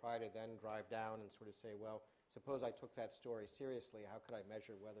me to try to then drive down and sort of say, well, suppose I took that story seriously, how could I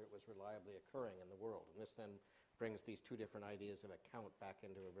measure whether it was reliably occurring in the world? And this then brings these two different ideas of account back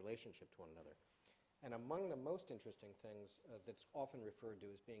into a relationship to one another. And among the most interesting things that's often referred to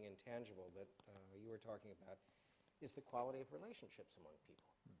as being intangible that you were talking about is the quality of relationships among people,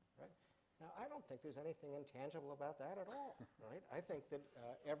 right? Now, I don't think there's anything intangible about that at all, right? I think that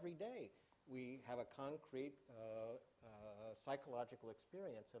every day we have a concrete psychological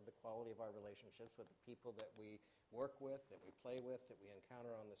experience of the quality of our relationships with the people that we work with, that we play with, that we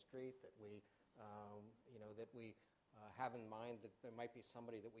encounter on the street, that we, that we have in mind that there might be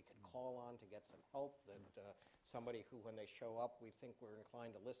somebody that we could call on to get some help, that somebody who, when they show up, we think we're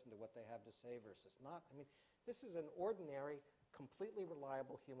inclined to listen to what they have to say versus not. I mean, this is an ordinary, completely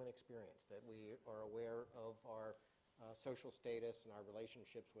reliable human experience that we are aware of our social status and our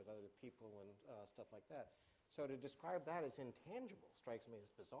relationships with other people and stuff like that. So to describe that as intangible strikes me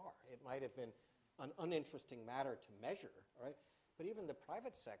as bizarre. It might have been an uninteresting matter to measure, right? But even the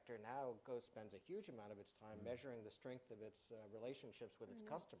private sector now spends a huge amount of its time measuring the strength of its relationships with its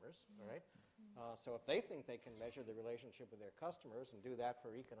customers, all right? So if they think they can measure the relationship with their customers and do that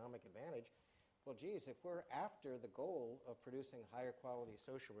for economic advantage, well, geez, if we're after the goal of producing higher quality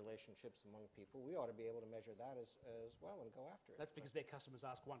social relationships among people, we ought to be able to measure that as well and go after it. That's because their customers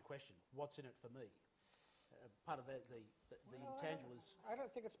ask one question: what's in it for me? Part of the intangible is... I don't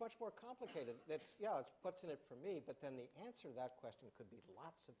think it's much more complicated. It's what's in it for me, but then the answer to that question could be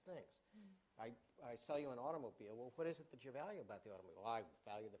lots of things. I sell you an automobile. Well, what is it that you value about the automobile? Well, I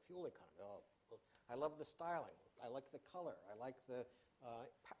value the fuel economy. Oh, well, I love the styling. I like the color. I like the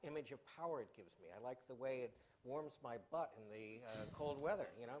image of power it gives me. I like the way it warms my butt in the cold weather,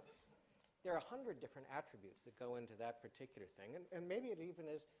 you know. There are 100 different attributes that go into that particular thing. And maybe it even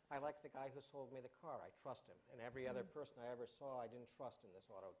is, I like the guy who sold me the car. I trust him. And every other person I ever saw, I didn't trust in this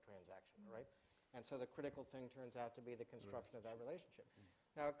auto transaction, right? And so the critical thing turns out to be the construction of that relationship.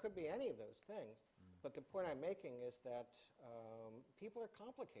 Now, it could be any of those things, but the point I'm making is that people are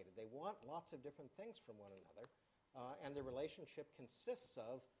complicated. They want lots of different things from one another, and the relationship consists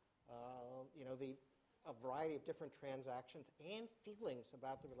of, a variety of different transactions and feelings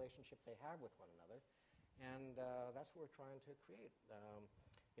about the relationship they have with one another, and that's what we're trying to create. And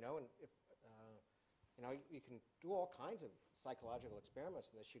if you can do all kinds of psychological experiments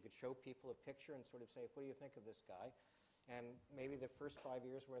in this. You could show people a picture and sort of say, "What do you think of this guy?" And maybe the first 5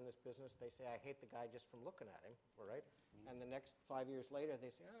 years we're in this business, they say, "I hate the guy just from looking at him," all right? And the next 5 years later, they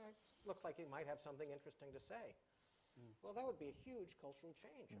say, "Oh, it looks like he might have something interesting to say." Well, that would be a huge cultural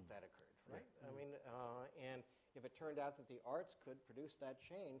change if that occurred, right? I mean, and if it turned out that the arts could produce that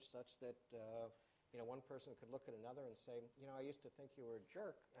change such that, one person could look at another and say, "I used to think you were a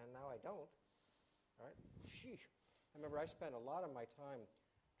jerk, and now I don't," all right? Sheesh. I remember I spent a lot of my time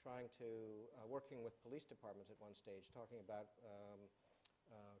trying to, working with police departments at one stage, talking about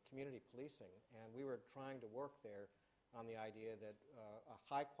community policing, and we were trying to work there on the idea that a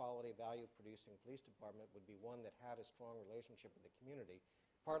high-quality, value-producing police department would be one that had a strong relationship with the community,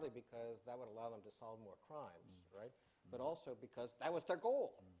 partly because that would allow them to solve more crimes, right? But also because that was their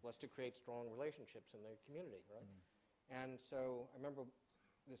goal, was to create strong relationships in the community, right? And so I remember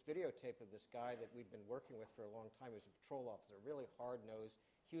this videotape of this guy that we'd been working with for a long time. He was a patrol officer, really hard-nosed,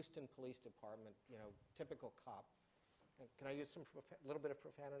 Houston Police Department, typical cop. And can I use a little bit of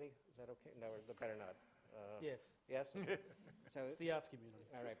profanity? Is that okay? No, better not. Yes. Yes? Okay. So it's the arts community.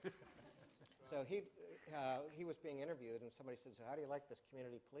 All right. So he was being interviewed, and somebody said, "So how do you like this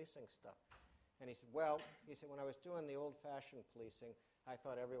community policing stuff?" And he said, "Well," he said, "when I was doing the old-fashioned policing, I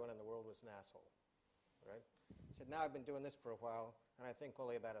thought everyone in the world was an asshole." Right? He said, "Now I've been doing this for a while, and I think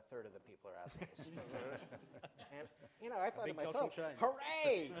only about a third of the people are assholes." And, I thought to myself,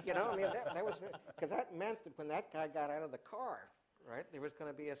 hooray! That was, because that meant that when that guy got out of the car, right, there was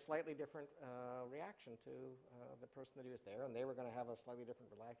going to be a slightly different reaction to the person that he was there, and they were going to have a slightly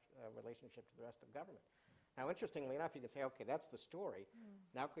different relationship to the rest of government. Now, interestingly enough, you could say, okay, that's the story.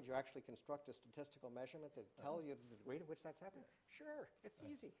 Now, could you actually construct a statistical measurement that tell you the degree to which that's happening? Sure, it's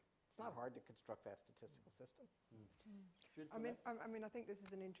easy. It's not hard to construct that statistical system. I mean, I think this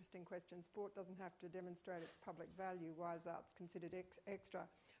is an interesting question. Sport doesn't have to demonstrate its public value. Why is arts considered extra?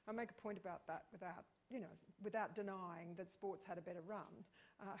 I make a point about that without denying that sports had a better run.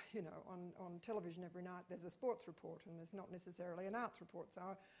 On television every night there's a sports report and there's not necessarily an arts report.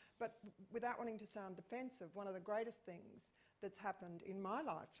 But without wanting to sound defensive, one of the greatest things that's happened in my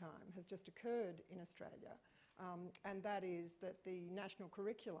lifetime has just occurred in Australia. And that is that the national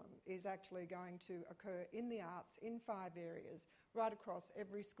curriculum is actually going to occur in the arts in 5 areas, right across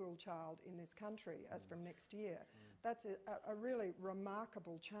every school child in this country as from next year. That's a really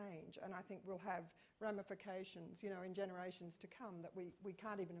remarkable change, and I think will have ramifications, in generations to come that we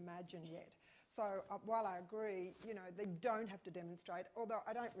can't even imagine yet. So while I agree, they don't have to demonstrate, although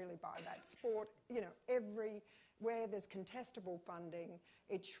I don't really buy that. Sport, where there's contestable funding,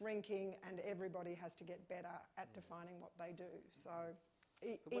 it's shrinking and everybody has to get better at defining what they do. So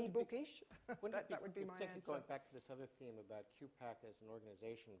e-bookish, that would be my answer. Going back to this other theme about QPAC as an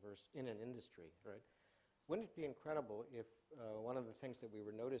organization versus in an industry, right? Wouldn't it be incredible if one of the things that we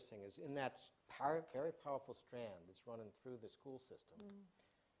were noticing is in that very powerful strand that's running through the school system,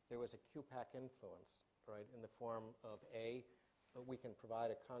 there was a QPAC influence, right, in the form of we can provide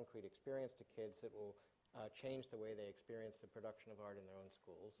a concrete experience to kids that will change the way they experience the production of art in their own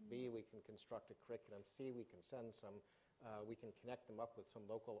schools. B, we can construct a curriculum. C, we can send we can connect them up with some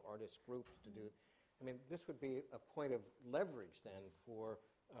local artist groups to do. I mean, this would be a point of leverage then for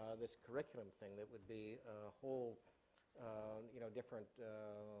this curriculum thing that would be a whole, different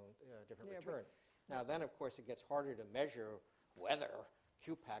return. Now, then, of course, it gets harder to measure whether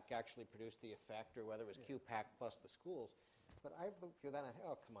QPAC actually produced the effect or whether it was QPAC plus the schools. But I look through that and I think,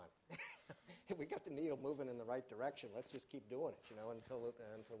 oh, come on. We got the needle moving in the right direction. Let's just keep doing it, until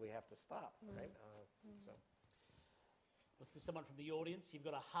we have to stop, right? So. Look, for someone from the audience, you've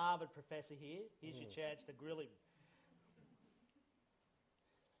got a Harvard professor here. Here's your chance to grill him.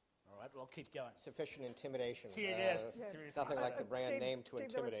 All right, well, I'll keep going. Sufficient intimidation. Yes. Nothing like the brand name to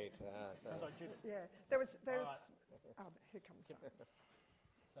intimidate. Sorry, Judith. Yeah, there was Right. oh, here comes Simon.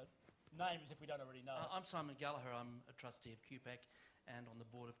 So, names if we don't already know. I'm Simon Gallagher. I'm a trustee of QPAC and on the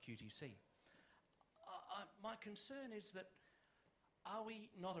board of QTC. My concern is that are we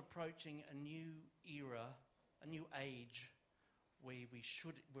not approaching a new era, a new age, where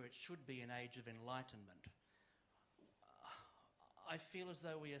it should be an age of enlightenment? I feel as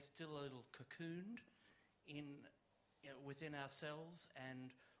though we are still a little cocooned within ourselves,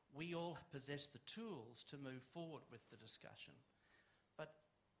 and we all possess the tools to move forward with the discussion. But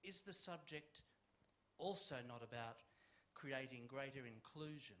is the subject also not about creating greater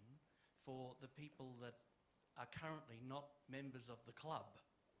inclusion for the people that are currently not members of the club,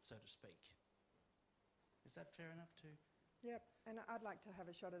 so to speak? Is that fair enough to... Yep, and I'd like to have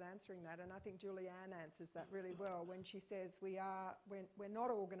a shot at answering that, and I think Julianne answers that really well when she says we're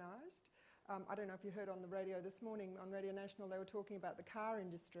not organised. I don't know if you heard on the radio this morning, on Radio National, they were talking about the car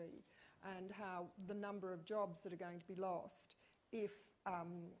industry and how the number of jobs that are going to be lost if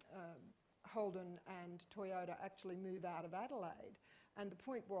Holden and Toyota actually move out of Adelaide. And the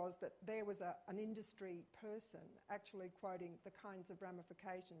point was that there was an industry person actually quoting the kinds of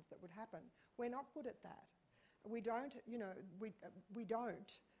ramifications that would happen. We're not good at that. We don't, we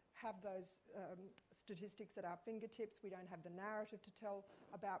don't have those statistics at our fingertips. We don't have the narrative to tell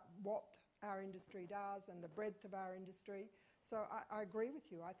about what our industry does and the breadth of our industry. So I agree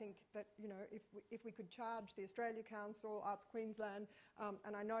with you. I think that, if we could charge the Australia Council, Arts Queensland,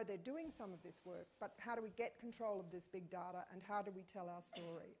 and I know they're doing some of this work, but how do we get control of this big data and how do we tell our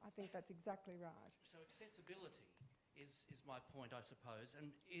story? I think that's exactly right. So accessibility is my point, I suppose, and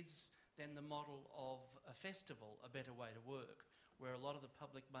is then the model of a festival a better way to work, where a lot of the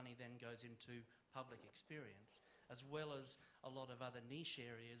public money then goes into public experience, as well as a lot of other niche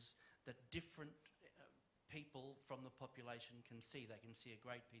areas that different people from the population can see. They can see a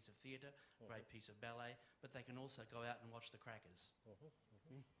great piece of theatre, a great piece of ballet, but they can also go out and watch the crackers.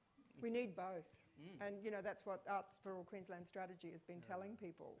 We need both. And, that's what Arts for All Queensland strategy has been telling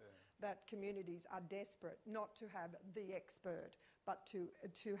people, that communities are desperate not to have the expert, but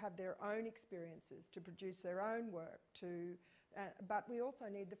to have their own experiences, to produce their own work. But we also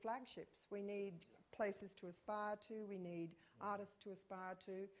need the flagships. We need places to aspire to. We need artists to aspire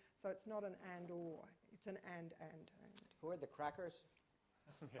to. So it's not an and/or. It's an and. Who are the crackers?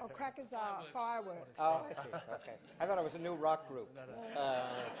 Oh, crackers are fireworks. Oh, I see. Okay. I thought it was a new rock group.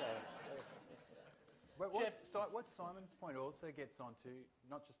 What Simon's point also gets onto,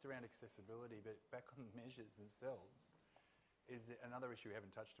 not just around accessibility, but back on measures themselves, is another issue we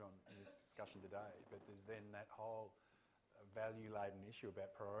haven't touched on in this discussion today, but there's then that whole value-laden issue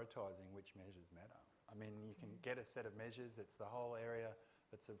about prioritising which measures matter. I mean, you can get a set of measures, it's the whole area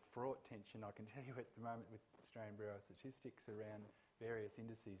that's of fraught tension, I can tell you at the moment with Australian Bureau of Statistics around various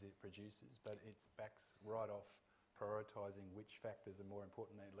indices it produces, but it backs right off prioritising which factors are more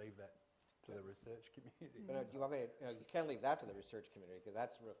important. They leave that to the research community. But you can't leave that to the research community because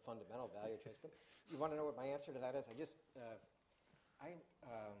that's a fundamental value choice. But you want to know what my answer to that is?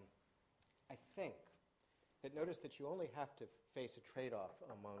 I think that notice that you only have to face a trade-off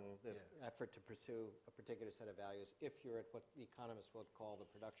among the effort to pursue a particular set of values if you're at what the economists would call the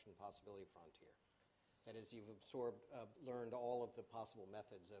production possibility frontier. That is, you've learned all of the possible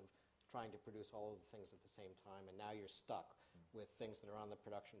methods of trying to produce all of the things at the same time, and now you're stuck with things that are on the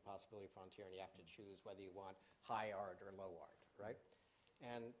production possibility frontier, and you have to choose whether you want high art or low art, right?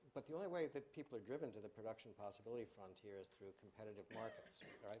 But the only way that people are driven to the production possibility frontier is through competitive markets,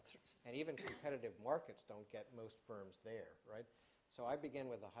 right? And even competitive markets don't get most firms there, right? So I begin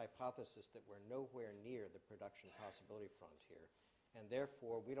with the hypothesis that we're nowhere near the production possibility frontier, and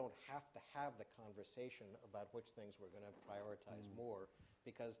therefore we don't have to have the conversation about which things we're going to prioritize more,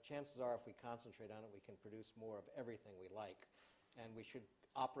 because chances are if we concentrate on it, we can produce more of everything we like, and we should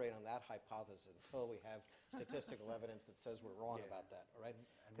operate on that hypothesis until we have statistical evidence that says we're wrong about that, all right?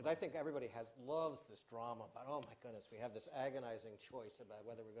 Because I think everybody loves this drama about, oh my goodness, we have this agonizing choice about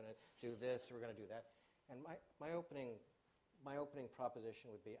whether we're going to do this or we're going to do that. And my opening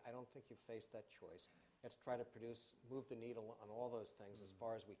proposition would be, I don't think you face that choice. Let's try to move the needle on all those things as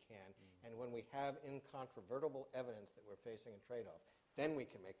far as we can. And when we have incontrovertible evidence that we're facing a trade-off, then we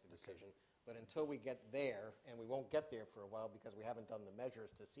can make the decision. But until we get there, and we won't get there for a while because we haven't done the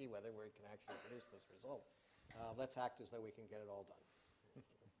measures to see whether we can actually produce this result, let's act as though we can get it all done.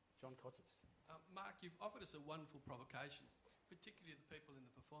 John Kotsis. Mark, you've offered us a wonderful provocation, particularly the people in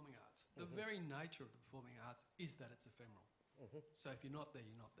the performing arts. The very nature of the performing arts is that it's ephemeral. So if you're not there,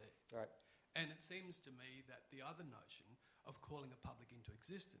 you're not there. Right. And it seems to me that the other notion of calling a public into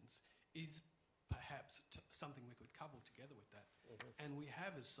existence is perhaps something we could couple together with that. And we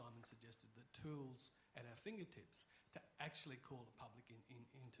have, as Simon suggested, the tools at our fingertips to actually call a public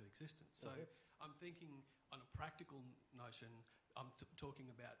into existence. So I'm thinking on a practical notion, I'm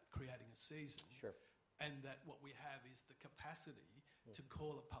talking about creating a season. Sure. And that what we have is the capacity to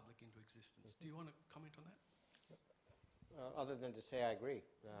call a public into existence. Do you want to comment on that? Other than to say I agree.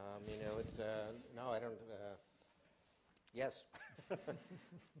 It's, no, I don't, yes.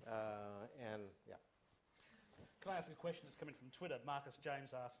 And, yeah. Can I ask a question that's coming from Twitter? Marcus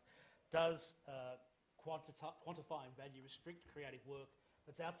James asks, does quantifying value restrict creative work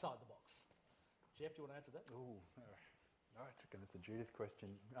that's outside the box? Geoff, do you want to answer that? Ooh, no, I reckon it's a Judith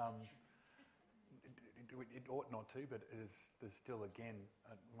question. It ought not to, but there's still, again,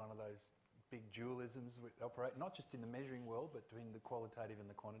 one of those big dualisms that operate, not just in the measuring world, but between the qualitative and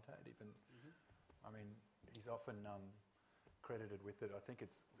the quantitative. And I mean, he's often credited with it. I think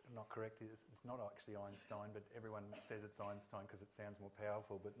it's not correct. It's not actually Einstein, but everyone says it's Einstein because it sounds more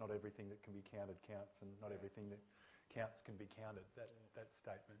powerful, but not everything that can be counted counts, and not everything that counts can be counted, that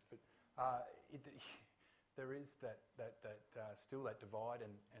statement. But there is still that divide,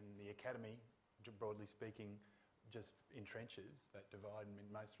 and the academy, broadly speaking, just entrenches that divide in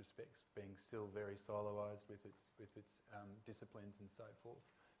most respects, being still very siloised with its disciplines and so forth.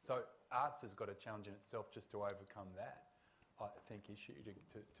 So arts has got a challenge in itself just to overcome that, I think, issue,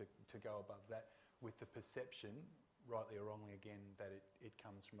 to go above that, with the perception, rightly or wrongly again, that it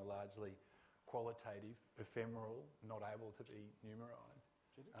comes from a largely qualitative, ephemeral, not able to be numerised.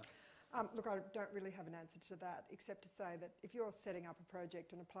 Look, I don't really have an answer to that, except to say that if you're setting up a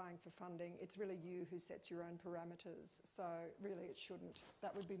project and applying for funding, it's really you who sets your own parameters. So really it shouldn't.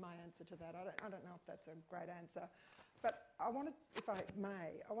 That would be my answer to that. I don't know if that's a great answer. But I want to, if I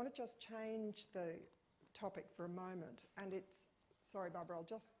may, I want to just change the topic for a moment. And it's, sorry Barbara, I'll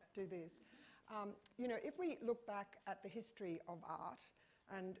just do this. If we look back at the history of art,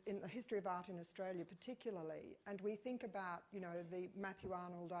 and in the history of art in Australia particularly, and we think about, the Matthew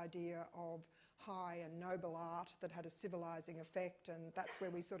Arnold idea of high and noble art that had a civilising effect, and that's where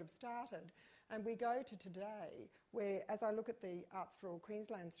we sort of started. And we go to today, where, as I look at the Arts for All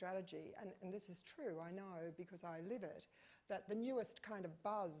Queensland strategy, and this is true, I know because I live it, that the newest kind of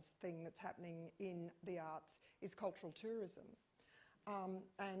buzz thing that's happening in the arts is cultural tourism.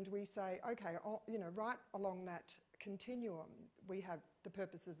 And we say, okay, right along that continuum, we have the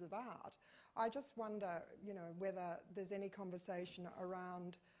purposes of art. I just wonder, whether there's any conversation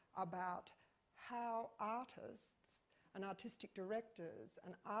about how artists and artistic directors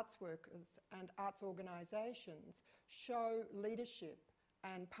and arts workers and arts organisations show leadership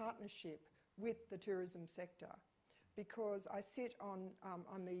and partnership with the tourism sector. Because I sit on,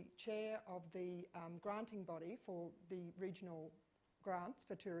 I'm the chair of the granting body for the regional grants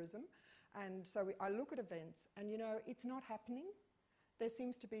for tourism, and so I look at events and it's not happening.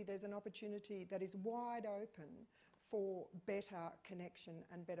 There's an opportunity that is wide open for better connection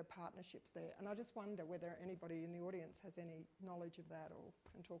and better partnerships there. And I just wonder whether anybody in the audience has any knowledge of that or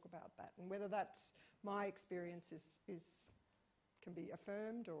can talk about that, and whether that's my experience can be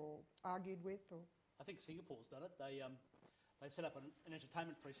affirmed or argued with. Or I think Singapore's done it. They set up an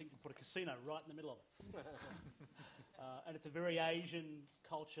entertainment precinct and put a casino right in the middle of it. And it's a very Asian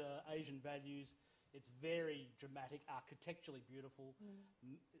culture, Asian values. It's very dramatic, architecturally beautiful,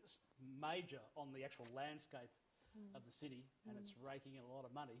 major on the actual landscape of the city, and it's raking in a lot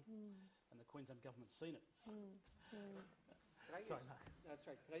of money, and the Queensland government's seen it. Sorry, Mark. That's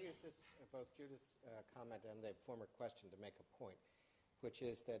right. Can I use this, both Judith's comment and the former question, to make a point, which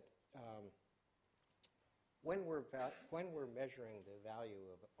is that when we're measuring the value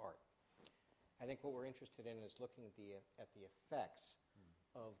of art, I think what we're interested in is looking at the effects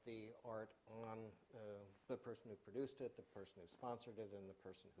of the art on the person who produced it, the person who sponsored it, and the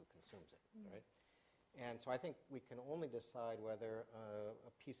person who consumes it, right? And so I think we can only decide whether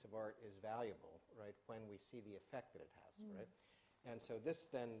a piece of art is valuable, right, when we see the effect that it has, right? And so this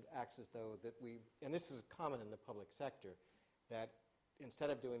then acts as though that and this is common in the public sector, that instead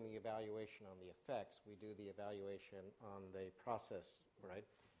of doing the evaluation on the effects, we do the evaluation on the process, right?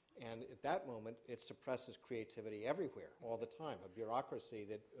 And at that moment, it suppresses creativity everywhere, all the time. A bureaucracy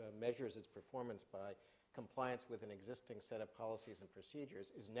that measures its performance by compliance with an existing set of policies and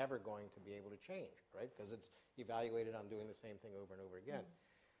procedures is never going to be able to change, right? Because it's evaluated on doing the same thing over and over again.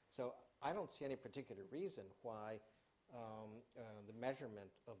 So I don't see any particular reason why the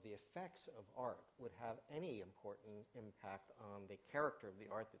measurement of the effects of art would have any important impact on the character of the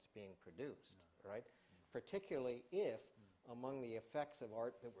art that's being produced, right? Particularly if among the effects of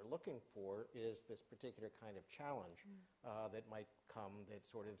art that we're looking for is this particular kind of challenge that might come that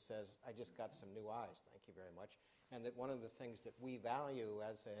sort of says, I just got some new eyes, thank you very much. And that one of the things that we value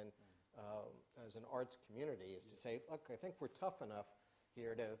as an arts community is to say, look, I think we're tough enough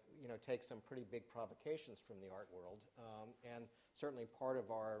here to take some pretty big provocations from the art world. And certainly part of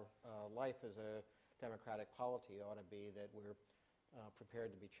our life as a democratic polity ought to be that we're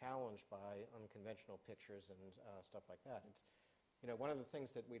prepared to be challenged by unconventional pictures and stuff like that. It's, one of the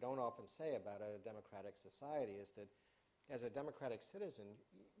things that we don't often say about a democratic society is that as a democratic citizen,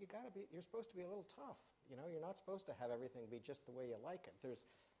 you're supposed to be a little tough. You're not supposed to have everything be just the way you like it.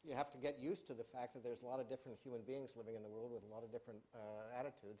 You have to get used to the fact that there's a lot of different human beings living in the world with a lot of different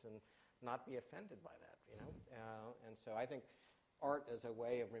attitudes and not be offended by that, And so I think art is a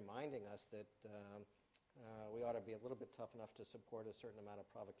way of reminding us that we ought to be a little bit tough enough to support a certain amount of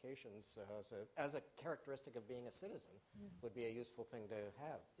provocations as a characteristic of being a citizen would be a useful thing to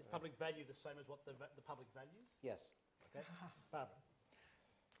have. Is public value the same as what the public values? Yes. Okay. Barbara.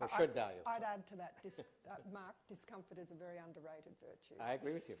 Or should value. I'd add to that, Mark, discomfort is a very underrated virtue. I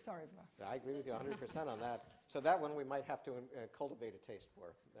agree with you. Sorry, Mark. I agree with you 100% on that. So that one we might have to cultivate a taste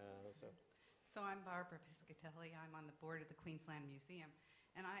for. So I'm Barbara Piscatelli. I'm on the board of the Queensland Museum,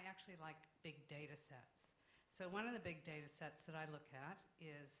 and I actually like big data sets. So one of the big data sets that I look at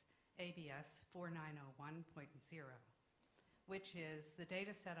is ABS 4901.0, which is the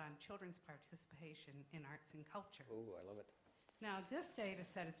data set on children's participation in arts and culture. Ooh, I love it. Now, this data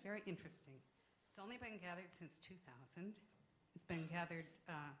set is very interesting. It's only been gathered since 2000. It's been gathered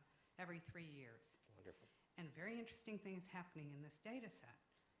every 3 years. Wonderful. And a very interesting thing is happening in this data set.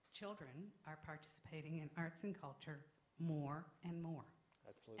 Children are participating in arts and culture more and more.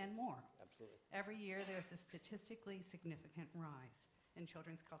 Absolutely. And more. Absolutely. Every year there's a statistically significant rise in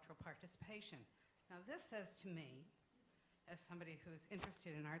children's cultural participation. Now, this says to me, as somebody who's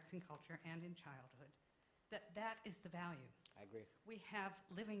interested in arts and culture and in childhood, that is the value. I agree. We have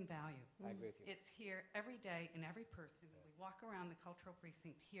living value. I agree with you. It's here every day in every person. We walk around the cultural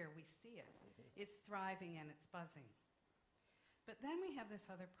precinct here, we see it. It's thriving and it's buzzing. But then we have this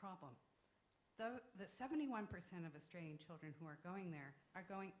other problem. Though the 71% of Australian children who are going there are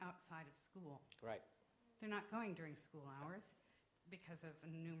going outside of school. Right. They're not going during school hours because of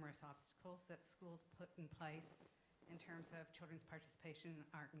numerous obstacles that schools put in place in terms of children's participation in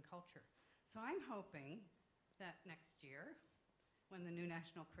art and culture. So I'm hoping that next year, when the new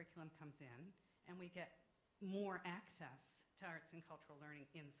national curriculum comes in and we get more access to arts and cultural learning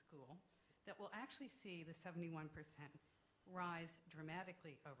in school, that we'll actually see the 71% rise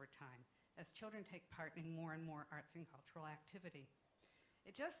dramatically over time as children take part in more and more arts and cultural activity.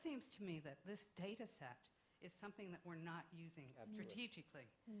 It just seems to me that this data set is something that we're not using strategically,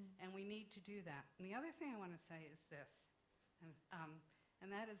 and we need to do that. And the other thing I want to say is this, and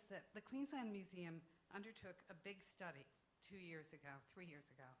that is that the Queensland Museum undertook a big study 3 years ago,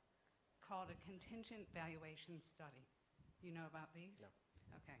 called a contingent valuation study. You know about these? No.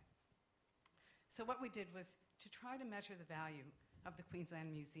 Okay. So what we did was to try to measure the value of the Queensland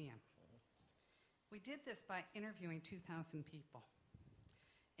Museum. We did this by interviewing 2,000 people.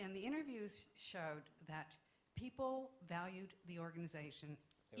 And the interviews showed that people valued the organization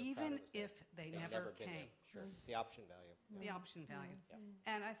even if they never came. Sure, it's the option value. The option value.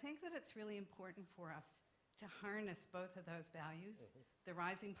 And I think that it's really important for us to harness both of those values, the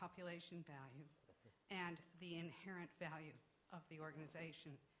rising population value and the inherent value of the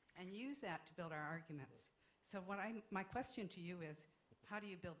organization, and use that to build our arguments. So my question to you is, how do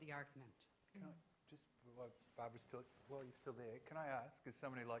you build the argument? Can I just, while you're still there, can I ask, as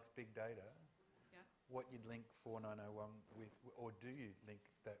somebody who likes big data, Yeah. what you'd link 4901 with, or do you link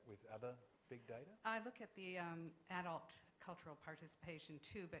that with other big data? I look at the adult cultural participation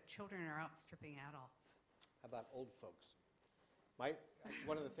too, but children are outstripping adults. How about old folks?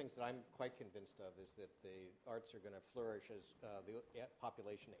 One of the things that I'm quite convinced of is that the arts are going to flourish as the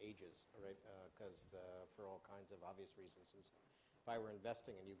population ages, right? Because for all kinds of obvious reasons. And so if I were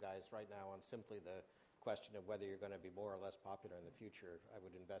investing in you guys right now on simply the question of whether you're going to be more or less popular in the future, I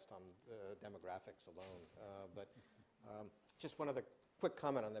would invest on demographics alone. But just one other quick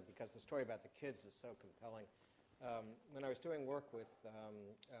comment on that, because the story about the kids is so compelling. When I was doing work with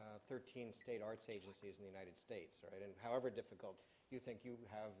 13 state arts agencies in the United States, right, and however difficult you think you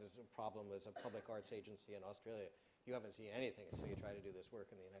have as a problem as a public arts agency in Australia, you haven't seen anything until you try to do this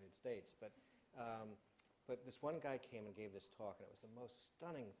work in the United States. But this one guy came and gave this talk, and it was the most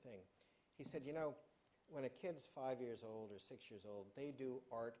stunning thing. He said, you know, when a kid's 5 years old or 6 years old, they do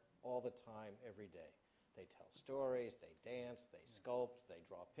art all the time, every day. They tell stories, they dance, they sculpt, they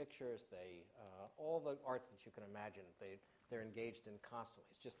draw pictures, they all the arts that you can imagine, they're engaged in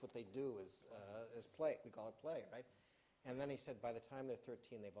constantly. It's just what they do is play. We call it play, right? And then he said by the time they're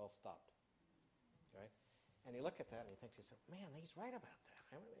 13, they've all stopped, right? And you look at that and you think to yourself, man, he's right about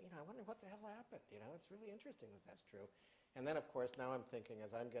that. I wonder what the hell happened. It's really interesting that that's true. And then, of course, now I'm thinking,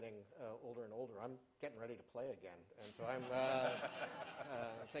 as I'm getting older and older, I'm getting ready to play again. And so I'm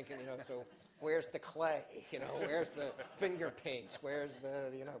thinking, so where's the clay? Where's the finger paints? Where's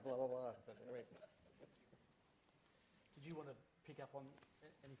the, blah, blah, blah. But anyway. Did you want to pick up on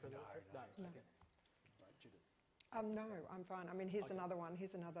any further? No. Okay. Right, Judith. No, I'm fine. I mean, here's another one.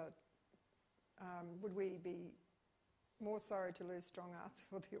 Here's another. Would we be more sorry to lose strong arts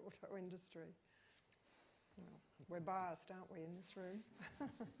for the auto industry? Well, we're biased, aren't we, in this room?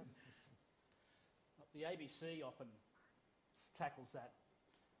 The ABC often tackles that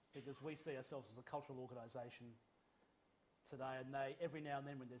because we see ourselves as a cultural organisation today, and every now and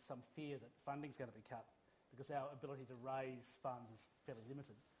then when there's some fear that funding's going to be cut, because our ability to raise funds is fairly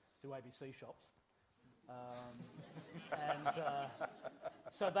limited through ABC shops.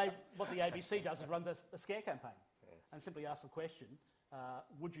 So what the ABC does is runs a scare campaign and simply asks the question,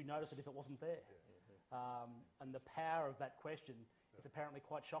 would you notice it if it wasn't there? And the power of that question is apparently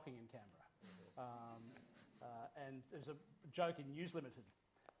quite shocking in Canberra. And there's a joke in News Limited,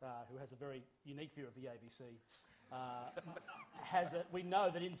 who has a very unique view of the ABC. We know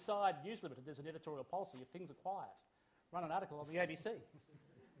that inside News Limited there's an editorial policy: if things are quiet, run an article on the ABC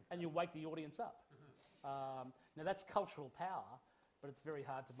and you'll wake the audience up. Now that's cultural power, but it's very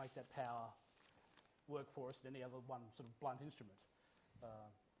hard to make that power work for us in any other one sort of blunt instrument.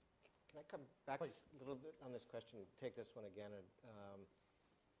 Can I come back Please. a little bit on this question, take this one again?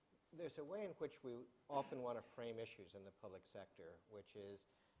 There's a way in which we often want to frame issues in the public sector, which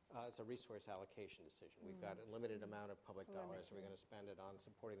is it's a resource allocation decision. We've got a limited amount of public dollars. Are we going to spend it on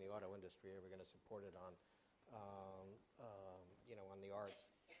supporting the auto industry? Are we going to support it on the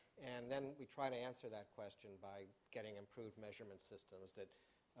arts? And then we try to answer that question by getting improved measurement systems that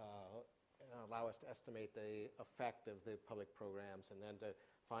allow us to estimate the effect of the public programs, and then to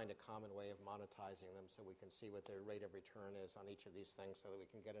find a common way of monetizing them so we can see what their rate of return is on each of these things, so that we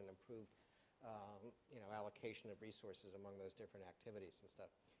can get an improved allocation of resources among those different activities and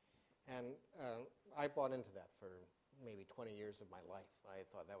stuff. And I bought into that for maybe 20 years of my life. I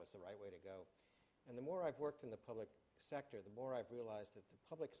thought that was the right way to go. And the more I've worked in the public sector, the more I've realized that the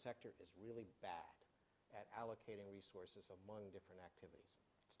public sector is really bad at allocating resources among different activities.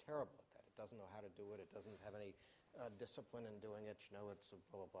 It's terrible at that. It doesn't know how to do it. It doesn't have any discipline in doing it. It's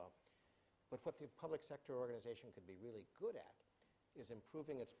blah, blah, blah. But what the public sector organization could be really good at is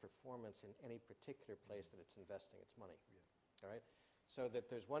improving its performance in any particular place that it's investing its money. Yeah. All right? So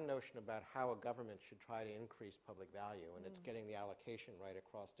that there's one notion about how a government should try to increase public value, and it's getting the allocation right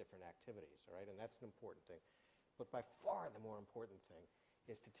across different activities. All right? And that's an important thing. But by far the more important thing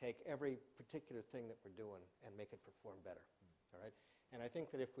is to take every particular thing that we're doing and make it perform better. All right? And I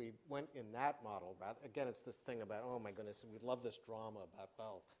think that if we went in that model, again, it's this thing about, oh my goodness, we love this drama about,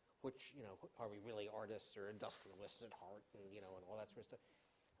 well, which, are we really artists or industrialists at heart, and, and all that sort of stuff.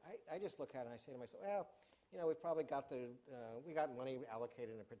 I just look at it and I say to myself, well, we've probably got we got money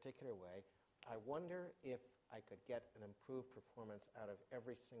allocated in a particular way. I wonder if I could get an improved performance out of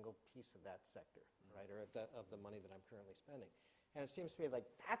every single piece of that sector, right, or of the money that I'm currently spending. And it seems to me like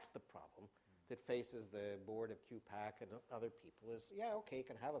that's the problem that faces the board of QPAC and other people is, yeah, okay, you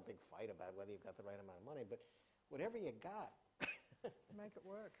can have a big fight about whether you've got the right amount of money, but whatever you got, make it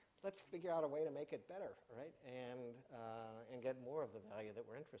work. let's figure out a way to make it better, right? And get more of the value that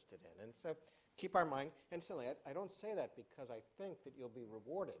we're interested in. And so keep our mind, and certainly I don't say that because I think that you'll be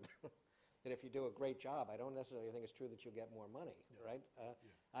rewarded, that if you do a great job, I don't necessarily think it's true that you'll get more money, right?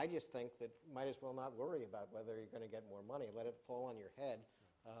 I just think that might as well not worry about whether you're going to get more money. Let it fall on your head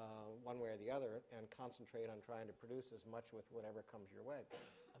one way or the other and concentrate on trying to produce as much with whatever comes your way.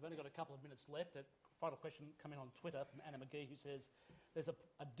 I've only got a couple of minutes left. A final question coming on Twitter from Anna McGee, who says there's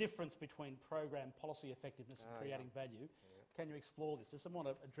a difference between program policy effectiveness and creating value. Can you explore this? Does someone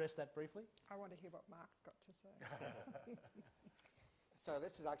want to address that briefly? I want to hear what Mark's got to say. So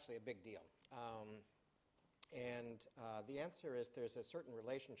this is actually a big deal. The answer is there's a certain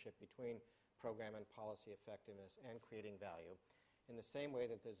relationship between program and policy effectiveness and creating value, in the same way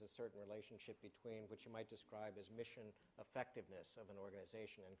that there's a certain relationship between what you might describe as mission effectiveness of an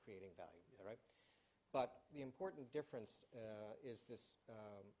organization and creating value, all right? But the important difference is this,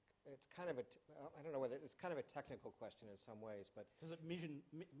 it's kind of I don't know whether, it's kind of a technical question in some ways, but... So is it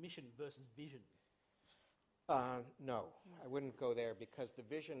mission versus vision? No, I wouldn't go there, because the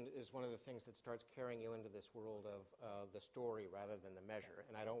vision is one of the things that starts carrying you into this world of the story rather than the measure,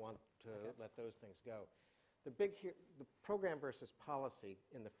 and I don't want to let those things go. The program versus policy,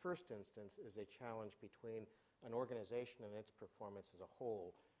 in the first instance, is a challenge between an organization and its performance as a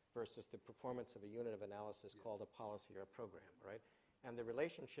whole versus the performance of a unit of analysis called a policy or a program, right? And the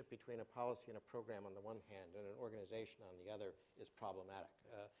relationship between a policy and a program on the one hand and an organization on the other is problematic.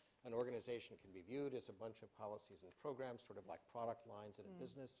 An organization can be viewed as a bunch of policies and programs, sort of like product lines in a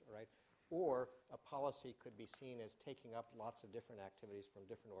business, right? Or a policy could be seen as taking up lots of different activities from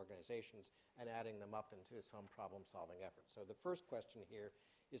different organizations and adding them up into some problem-solving effort. So the first question here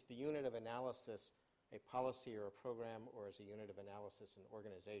is the unit of analysis a policy or a program, or as a unit of analysis an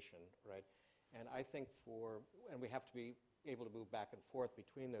organization, right? And I think and we have to be able to move back and forth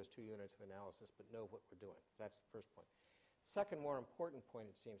between those two units of analysis, but know what we're doing. That's the first point. Second, more important point,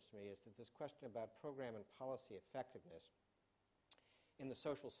 it seems to me, is that this question about program and policy effectiveness in the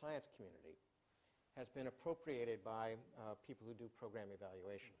social science community has been appropriated by people who do program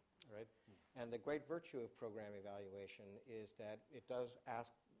evaluation, right? And the great virtue of program evaluation is that it does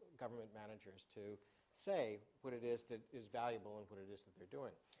ask government managers to say what it is that is valuable and what it is that they're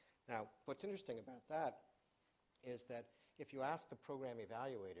doing. Now, what's interesting about that is that if you ask the program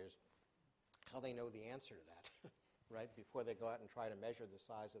evaluators how they know the answer to that, right, before they go out and try to measure the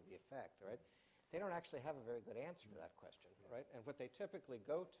size of the effect, right, they don't actually have a very good answer to that question, right? And what they typically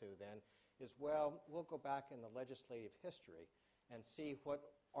go to then is, well, we'll go back in the legislative history and see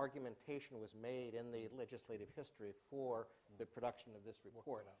what argumentation was made in the legislative history for the production of this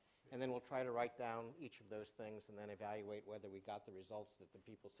report. And then we'll try to write down each of those things and then evaluate whether we got the results that the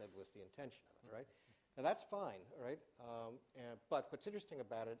people said was the intention of it, right? Now, that's fine, right? But what's interesting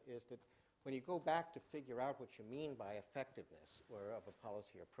about it is that when you go back to figure out what you mean by effectiveness or of a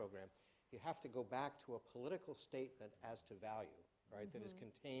policy or program, you have to go back to a political statement as to value, right, that is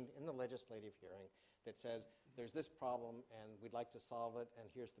contained in the legislative hearing that says there's this problem and we'd like to solve it and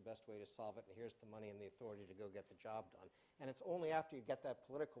here's the best way to solve it and here's the money and the authority to go get the job done. And it's only after you get that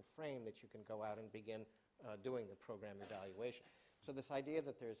political frame that you can go out and begin doing the program evaluation. So this idea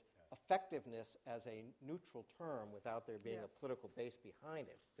that there's effectiveness as a neutral term without there being a political base behind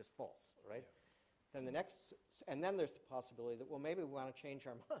it is false, right? Then then there's the possibility that, well, maybe we want to change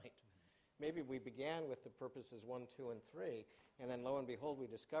our mind. Maybe we began with the purposes 1, 2, and 3, and then lo and behold, we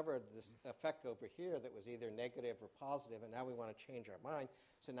discovered this effect over here that was either negative or positive, and now we want to change our mind.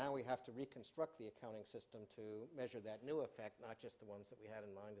 So now we have to reconstruct the accounting system to measure that new effect, not just the ones that we had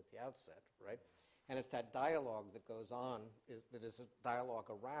in mind at the outset, right? And it's that dialogue that goes on, that is a dialogue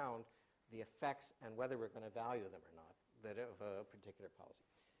around the effects and whether we're going to value them or not of a particular policy.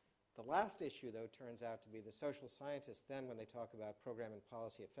 The last issue, though, turns out to be the social scientists then, when they talk about program and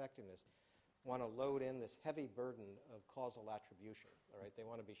policy effectiveness, want to load in this heavy burden of causal attribution, all right? They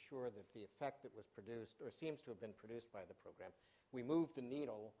want to be sure that the effect that was produced, or seems to have been produced by the program, we moved the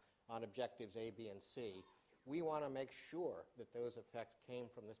needle on objectives A, B, and C. We want to make sure that those effects came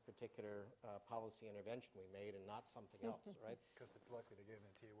from this particular policy intervention we made and not something else, right? Because it's likely to get in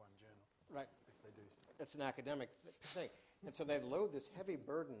a Tier 1 journal. Right. If they do so. It's an academic thing. And so they load this heavy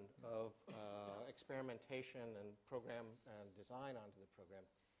burden of experimentation and program design onto the program.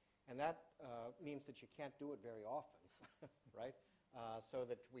 And that means that you can't do it very often, right? So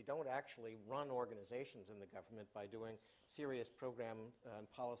that we don't actually run organizations in the government by doing serious program and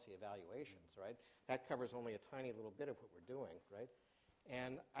policy evaluations, right? That covers only a tiny little bit of what we're doing, right?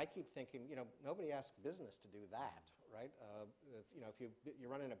 And I keep thinking, nobody asks business to do that, right? If you're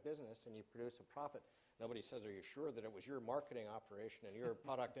running a business and you produce a profit, nobody says, "Are you sure that it was your marketing operation and your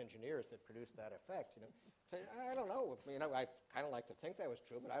product engineers that produced that effect?" Say, "I don't know. I kind of like to think that was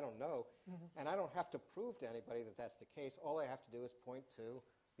true, but I don't know." And I don't have to prove to anybody that that's the case. All I have to do is point to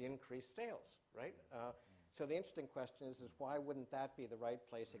the increased sales, right? So the interesting question is why wouldn't that be the right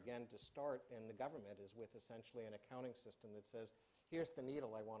place, again, to start in the government, is with essentially an accounting system that says, here's the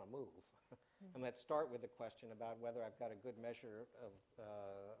needle I want to move. And let's start with the question about whether I've got a good measure of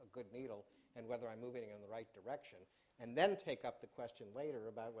a good needle and whether I'm moving in the right direction, and then take up the question later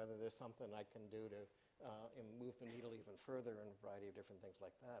about whether there's something I can do to move the needle even further in a variety of different things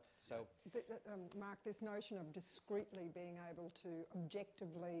like that. So, Mark, this notion of discreetly being able to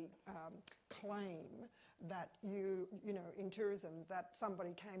objectively claim that in tourism, that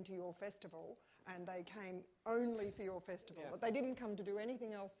somebody came to your festival and they came only for your festival, that they didn't come to do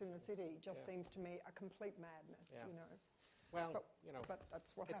anything else in the city, just seems to me a complete madness, Well, but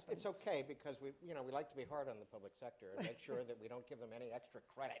that's what happens. It's okay, because we like to be hard on the public sector and make sure that we don't give them any extra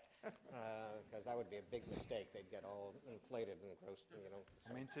credit, because that would be a big mistake. They'd get all inflated and gross,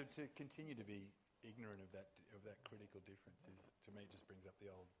 I mean, to continue to be ignorant of that critical difference is, to me, just brings up the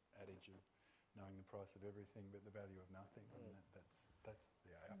old adage of knowing the price of everything but the value of nothing, and that's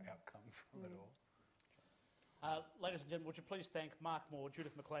the outcome from it all. Ladies and gentlemen, would you please thank Mark Moore,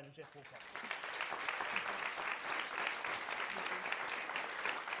 Judith McLean and Geoff Woolcock.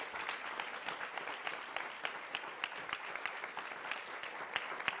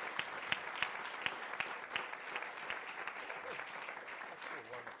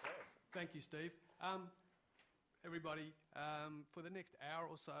 Thank you, Steve. Everybody, for the next hour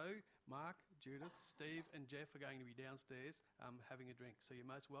or so, Mark, Judith, Steve and Geoff are going to be downstairs having a drink. So you're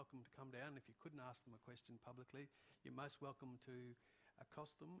most welcome to come down. If you couldn't ask them a question publicly, you're most welcome to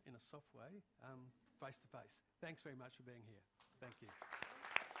accost them in a soft way, face to face. Thanks very much for being here. Thank you.